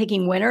 we're not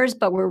picking winners,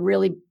 but we're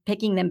really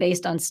picking them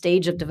based on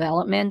stage of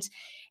development.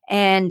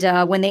 And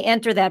when they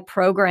enter that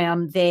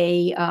program,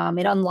 it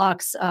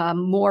unlocks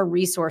more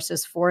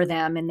resources for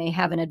them, and they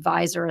have an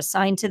advisor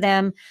assigned to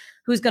them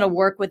who's going to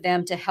work with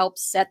them to help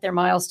set their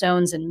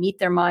milestones and meet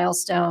their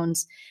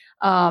milestones.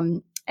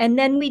 And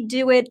then we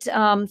do it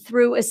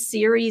through a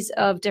series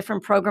of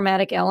different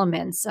programmatic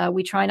elements.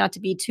 We try not to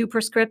be too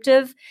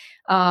prescriptive.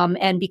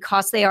 And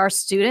because they are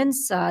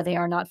students, they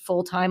are not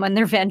full-time on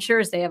their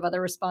ventures. They have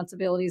other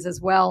responsibilities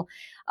as well.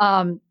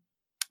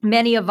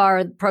 Many of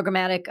our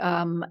programmatic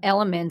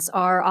elements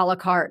are a la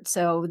carte,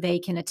 so they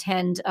can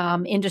attend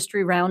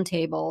industry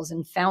roundtables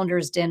and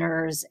founders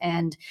dinners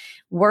and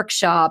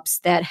workshops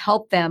that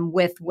help them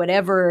with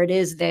whatever it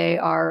is they're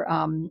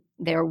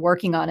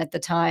working on at the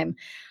time.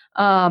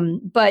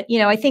 But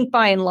I think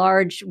by and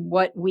large,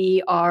 what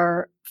we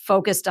are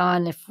focused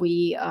on, if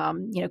we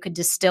could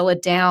distill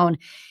it down,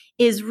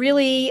 is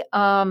really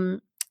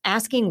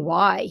asking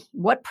why.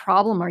 What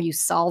problem are you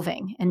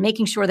solving? And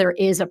making sure there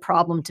is a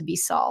problem to be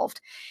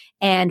solved.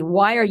 And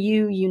why are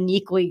you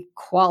uniquely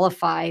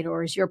qualified,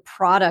 or is your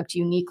product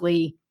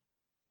uniquely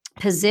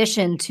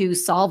positioned to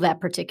solve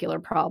that particular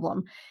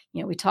problem?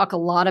 We talk a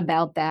lot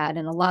about that,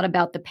 and a lot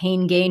about the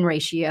pain gain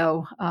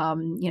ratio.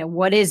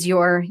 What is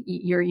your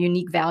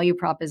unique value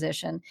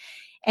proposition?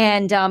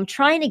 And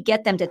trying to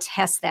get them to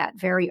test that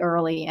very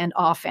early and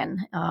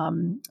often.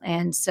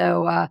 And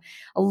so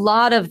a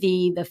lot of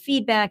the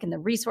feedback and the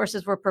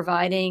resources we're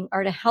providing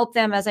are to help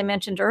them, as I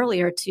mentioned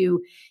earlier,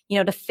 to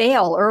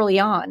fail early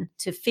on,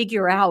 to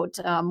figure out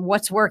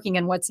what's working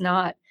and what's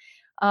not.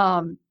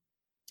 And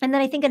then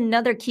I think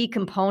another key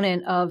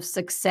component of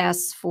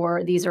success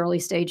for these early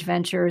stage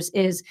ventures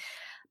is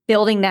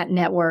building that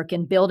network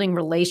and building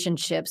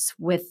relationships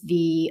with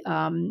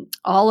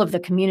all of the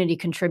community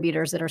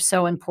contributors that are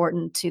so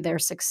important to their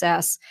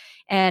success.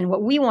 And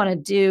what we want to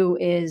do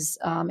is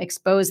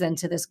expose them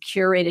to this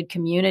curated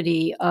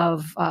community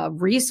of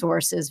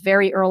resources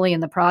very early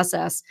in the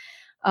process,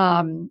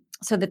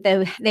 so that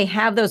they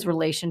have those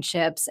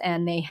relationships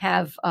and they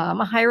have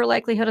a higher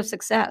likelihood of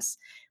success.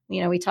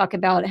 We talk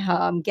about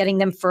getting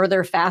them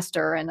further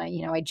faster, and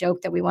I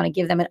joke that we want to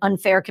give them an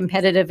unfair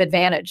competitive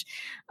advantage.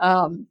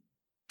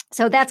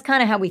 So that's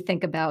kind of how we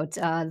think about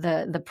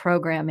the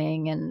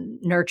programming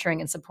and nurturing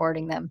and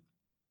supporting them.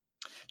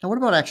 Now, what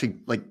about actually,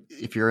 like,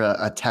 if you're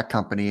a tech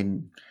company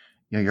and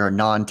you're a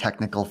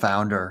non-technical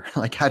founder,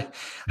 like how do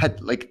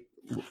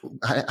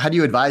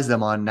you advise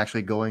them on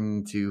actually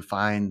going to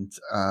find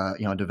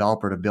a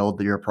developer to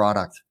build your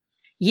product?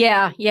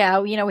 Yeah.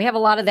 We have a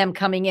lot of them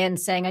coming in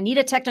saying, I need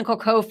a technical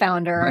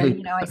co-founder. Right.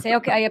 And, I say,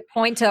 okay, I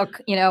point to,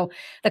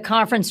 the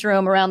conference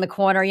room around the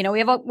corner. We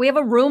have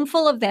a room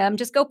full of them.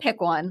 Just go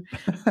pick one.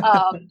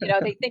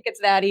 They think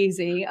it's that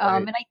easy. Right.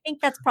 And I think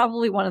that's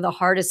probably one of the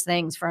hardest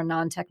things for a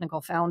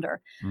non-technical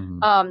founder.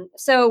 Mm-hmm.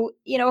 So,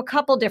 a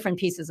couple different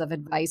pieces of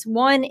advice.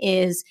 One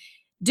is,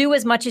 do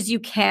as much as you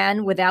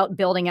can without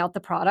building out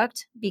the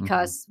product,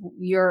 because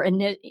your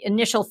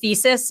initial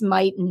thesis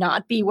might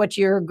not be what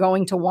you're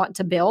going to want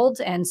to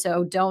build. And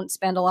so don't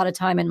spend a lot of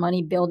time and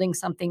money building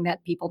something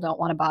that people don't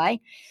want to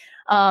buy.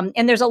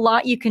 And there's a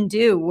lot you can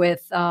do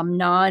with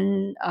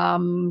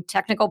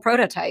non-technical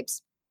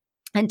prototypes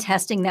and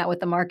testing that with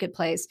the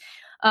marketplace.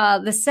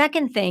 The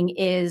second thing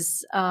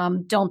is,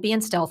 don't be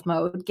in stealth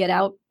mode. Get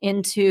out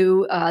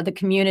into the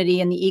community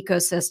and the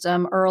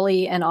ecosystem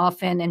early and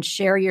often and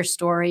share your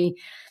story.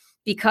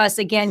 Because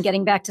again,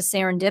 getting back to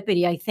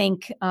serendipity, I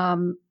think,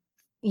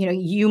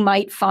 you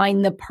might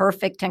find the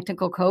perfect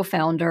technical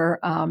co-founder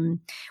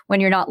when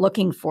you're not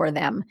looking for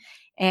them.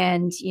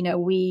 And,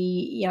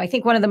 I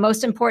think one of the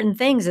most important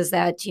things is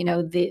that,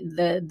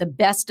 the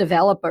best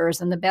developers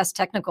and the best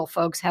technical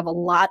folks have a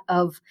lot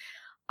of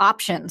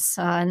options,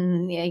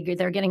 and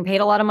they're getting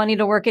paid a lot of money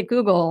to work at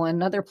Google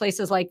and other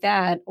places like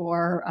that,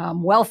 or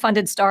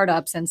well-funded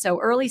startups. And so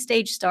early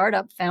stage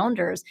startup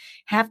founders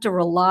have to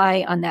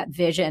rely on that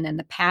vision and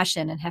the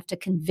passion and have to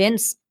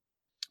convince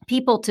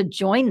people to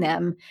join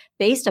them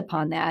based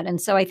upon that. And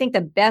so I think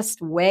the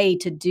best way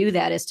to do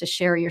that is to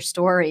share your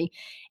story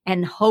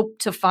and hope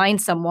to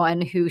find someone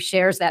who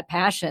shares that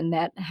passion,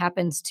 that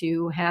happens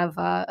to have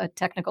a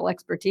technical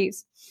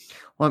expertise.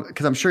 Well,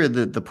 because I'm sure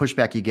the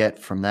pushback you get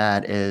from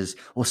that is,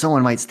 well,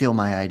 someone might steal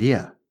my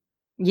idea.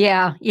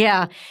 Yeah.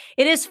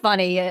 It is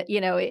funny,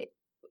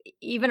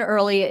 even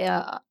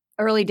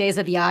early days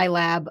of the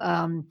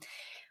iLab,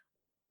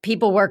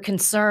 people were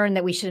concerned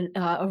that we should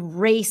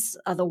erase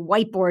the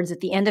whiteboards at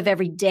the end of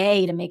every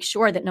day to make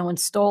sure that no one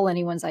stole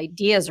anyone's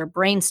ideas or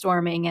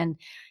brainstorming. And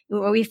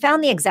we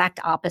found the exact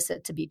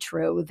opposite to be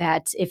true,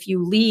 that if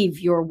you leave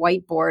your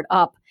whiteboard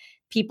up,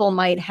 people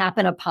might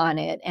happen upon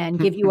it and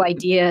give you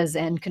ideas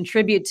and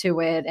contribute to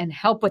it and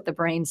help with the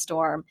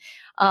brainstorm.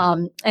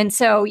 And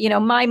so,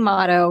 my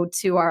motto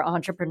to our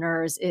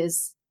entrepreneurs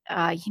is,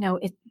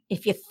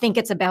 if you think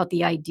it's about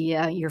the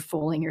idea, you're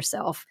fooling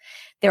yourself.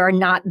 There are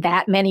not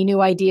that many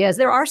new ideas.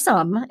 There are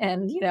some,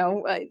 and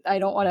I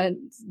don't want to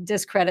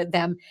discredit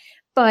them,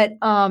 but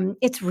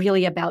it's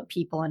really about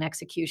people and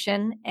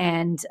execution.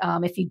 And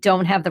if you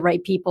don't have the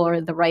right people or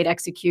the right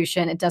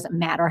execution, it doesn't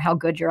matter how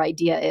good your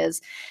idea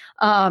is.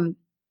 And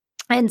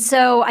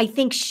so I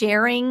think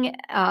sharing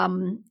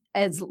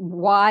as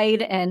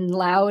wide and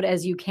loud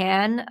as you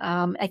can.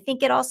 I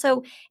think it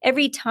also,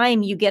 every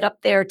time you get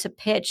up there to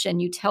pitch and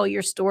you tell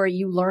your story,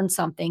 you learn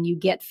something, you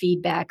get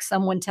feedback,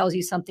 someone tells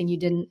you something you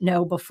didn't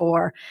know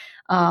before.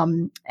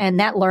 And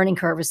that learning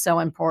curve is so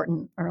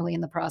important early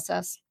in the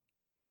process.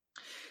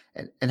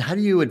 And how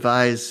do you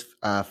advise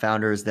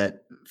founders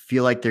that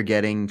feel like they're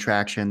getting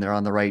traction, they're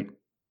on the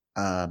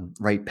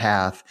right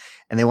path,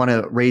 and they want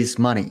to raise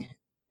money,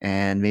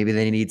 and maybe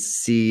they need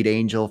seed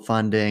angel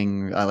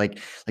funding?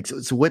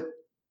 So what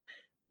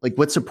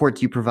support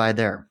do you provide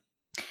there?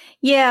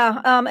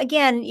 Yeah.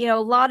 Again, a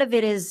lot of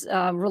it is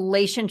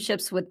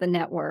relationships with the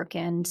network,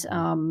 and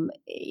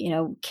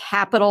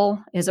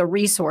capital is a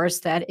resource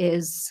that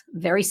is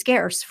very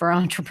scarce for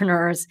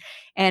entrepreneurs,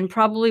 and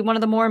probably one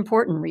of the more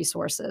important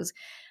resources.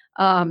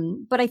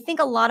 But I think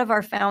a lot of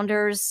our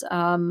founders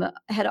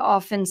had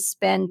often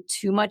spent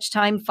too much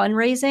time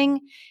fundraising,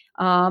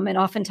 and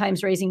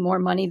oftentimes raising more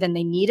money than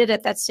they needed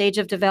at that stage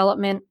of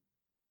development.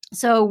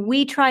 So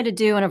we try to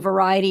do in a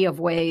variety of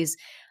ways,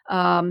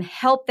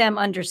 help them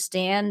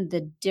understand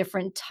the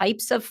different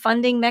types of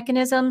funding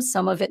mechanisms,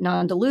 some of it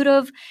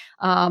non-dilutive,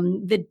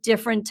 the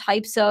different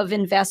types of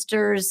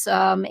investors,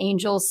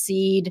 angel,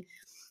 seed,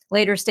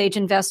 later stage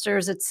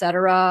investors, et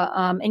cetera,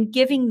 and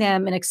giving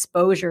them an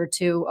exposure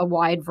to a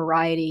wide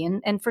variety.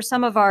 And for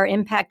some of our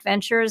impact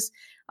ventures,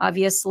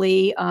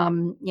 obviously,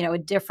 a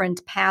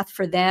different path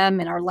for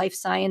them. In our life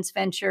science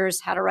ventures,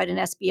 how to write an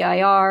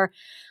SBIR,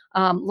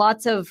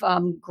 lots of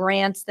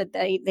grants that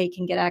they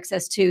can get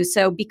access to.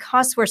 So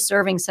because we're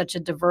serving such a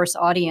diverse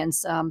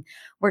audience,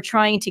 we're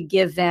trying to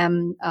give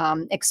them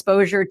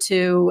exposure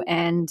to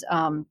and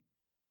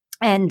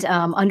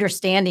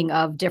understanding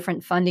of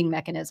different funding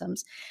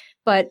mechanisms.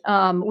 But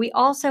we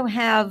also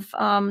have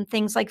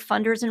things like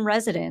funders in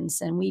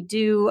residence, and we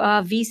do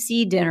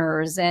VC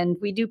dinners, and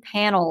we do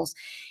panels,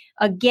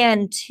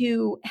 again,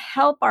 to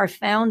help our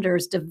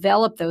founders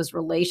develop those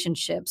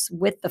relationships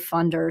with the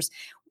funders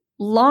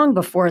long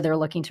before they're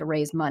looking to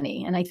raise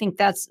money. And I think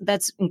that's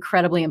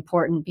incredibly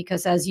important,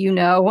 because as you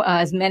know,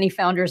 as many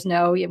founders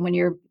know, when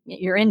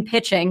you're in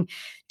pitching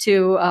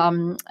to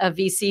a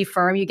VC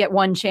firm, you get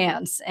one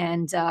chance.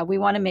 And we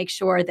want to make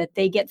sure that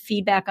they get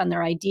feedback on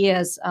their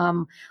ideas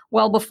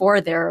well before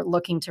they're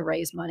looking to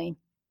raise money.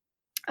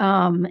 So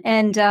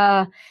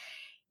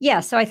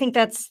I think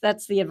that's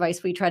the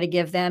advice we try to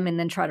give them, and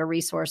then try to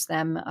resource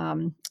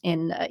them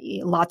in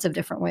lots of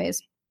different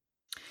ways.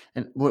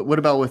 And what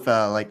about with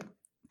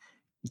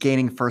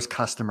gaining first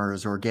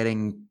customers, or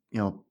getting,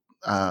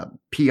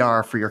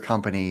 PR for your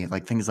company,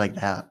 like things like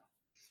that?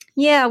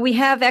 Yeah, we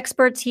have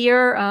experts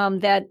here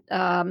that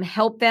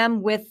help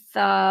them with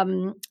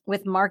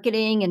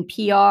marketing and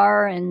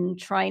PR, and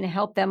trying to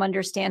help them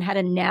understand how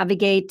to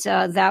navigate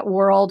that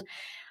world.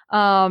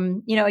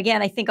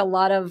 Again, I think a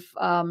lot of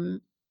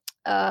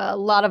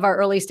our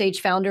early stage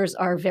founders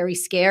are very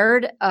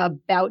scared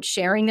about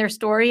sharing their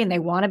story, and they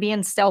want to be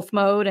in stealth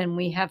mode, and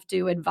we have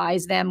to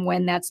advise them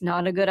when that's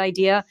not a good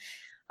idea.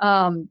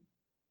 Again,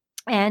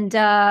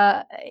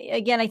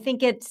 I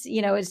think it's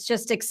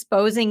just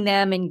exposing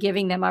them and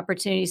giving them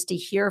opportunities to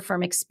hear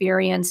from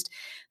experienced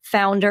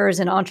founders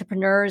and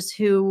entrepreneurs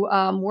who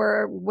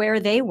were where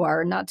they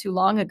were not too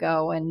long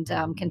ago, and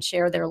can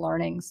share their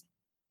learnings.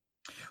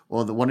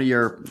 Well,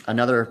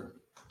 another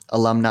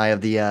alumni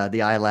of the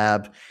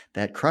iLab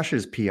that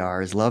crushes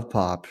PR is Love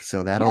Pop.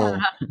 So that'll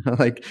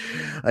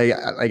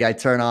I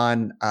turn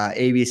on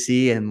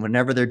ABC, and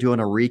whenever they're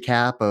doing a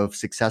recap of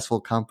successful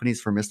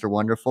companies for Mr.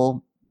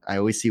 Wonderful, I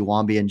always see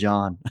Wambi and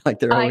John.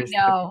 They're always.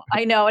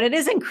 I know. And it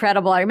is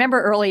incredible. I remember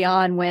early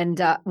on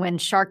when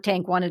Shark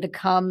Tank wanted to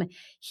come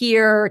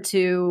here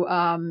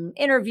to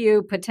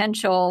interview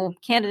potential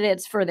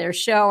candidates for their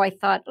show, I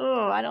thought,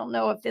 I don't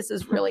know if this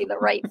is really the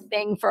right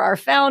thing for our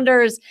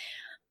founders,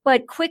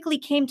 but quickly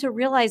came to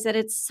realize that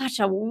it's such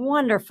a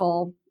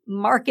wonderful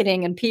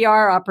marketing and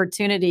PR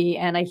opportunity.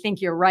 And I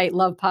think you're right.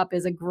 Love Pop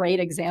is a great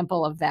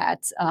example of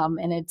that.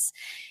 And it's,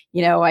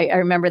 I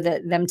remember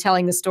them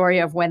telling the story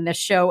of when the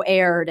show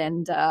aired,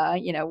 and,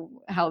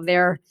 how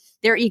their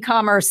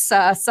e-commerce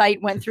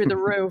site went through the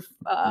roof.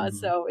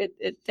 So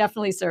it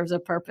definitely serves a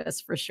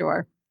purpose, for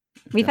sure.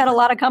 We've had a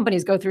lot of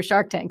companies go through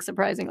Shark Tank,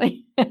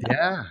 surprisingly.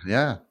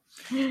 Yeah.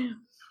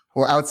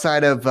 Well,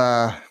 outside of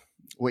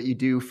what you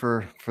do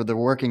for the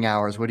working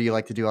hours, what do you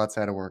like to do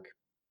outside of work?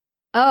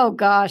 Oh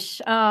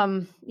gosh.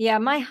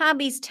 My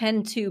hobbies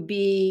tend to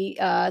be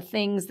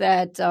things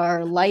that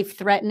are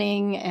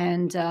life-threatening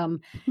and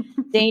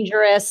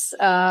dangerous,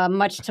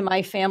 much to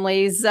my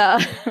family's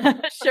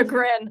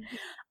chagrin.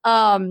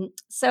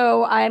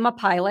 So I'm a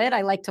pilot.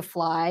 I like to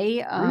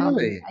fly.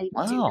 Really? I do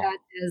Wow. that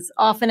as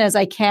often as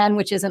I can,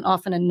 which isn't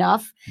often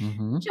enough.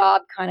 Mm-hmm.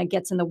 Job kind of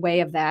gets in the way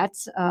of that.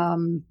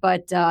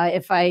 But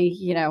if I,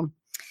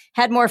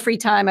 had more free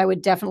time, I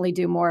would definitely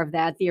do more of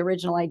that. The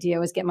original idea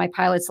was get my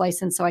pilot's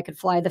license so I could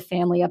fly the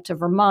family up to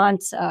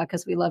Vermont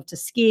because we love to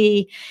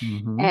ski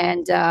Mm-hmm.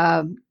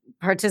 and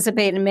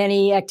participate in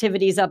many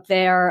activities up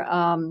there.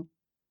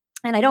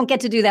 And I don't get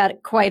to do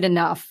that quite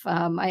enough.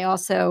 I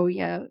also,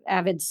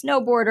 avid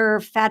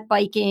snowboarder. Fat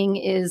biking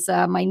is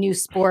my new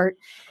sport,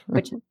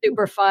 which is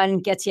super fun.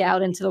 Gets you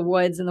out into the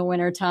woods in the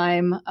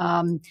wintertime.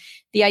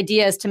 The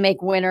idea is to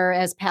make winter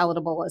as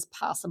palatable as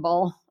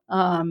possible.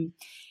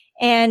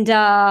 And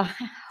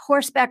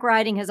horseback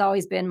riding has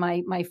always been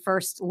my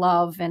first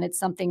love, and it's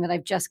something that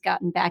I've just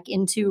gotten back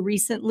into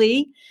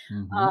recently.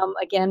 Mm-hmm.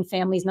 Again,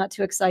 family's not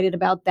too excited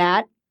about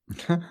that.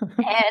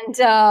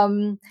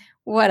 And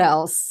what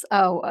else?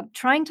 Oh, I'm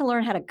trying to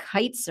learn how to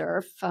kite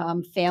surf,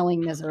 failing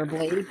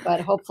miserably,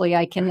 but hopefully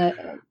I can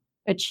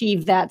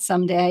achieve that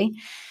someday.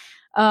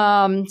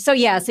 So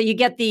you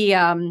get the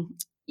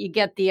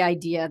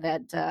idea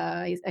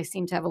that I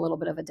seem to have a little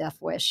bit of a death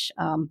wish.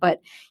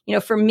 But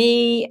for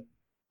me,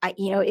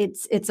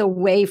 it's a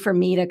way for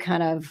me to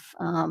kind of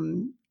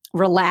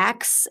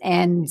relax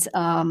and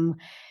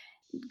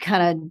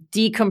kind of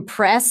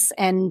decompress.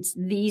 And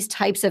these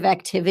types of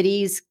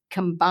activities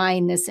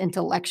combine this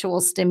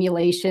intellectual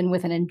stimulation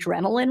with an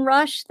adrenaline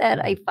rush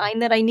that I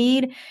find that I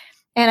need.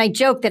 And I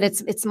joke that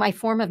it's my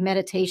form of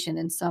meditation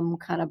in some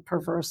kind of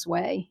perverse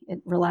way.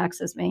 It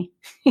relaxes me.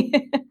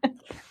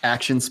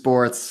 Action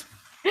sports.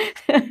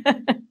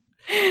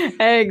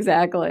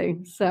 Exactly.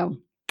 So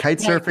Kite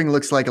surfing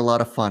looks like a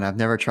lot of fun. I've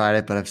never tried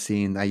it, but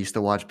I used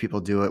to watch people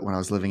do it when I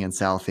was living in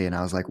Southie, and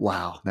I was like,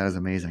 wow, that is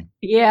amazing.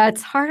 yeah,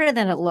 it's harder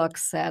than it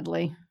looks,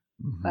 sadly,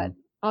 Mm-hmm. but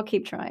I'll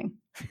keep trying.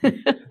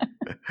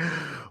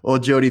 Well,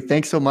 Jodi,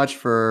 thanks so much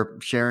for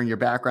sharing your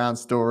background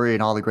story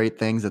and all the great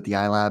things that the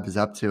iLab is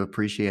up to.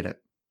 Appreciate it.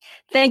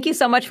 Thank you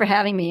so much for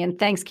having me. And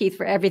thanks, Keith,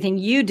 for everything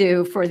you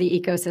do for the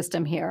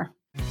ecosystem here.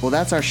 Well,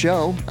 that's our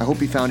show. I hope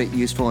you found it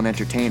useful and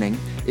entertaining.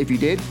 If you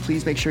did,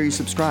 please make sure you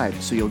subscribe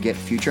so you'll get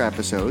future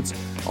episodes.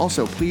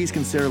 Also, please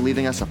consider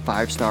leaving us a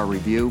 5-star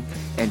review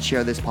and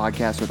share this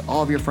podcast with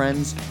all of your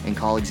friends and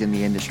colleagues in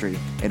the industry.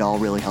 It all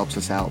really helps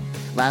us out.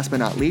 Last but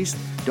not least,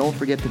 don't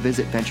forget to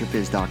visit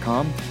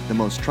venturefiz.com, the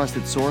most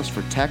trusted source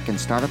for tech and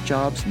startup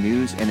jobs,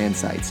 news, and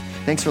insights.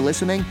 Thanks for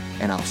listening,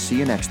 and I'll see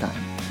you next time.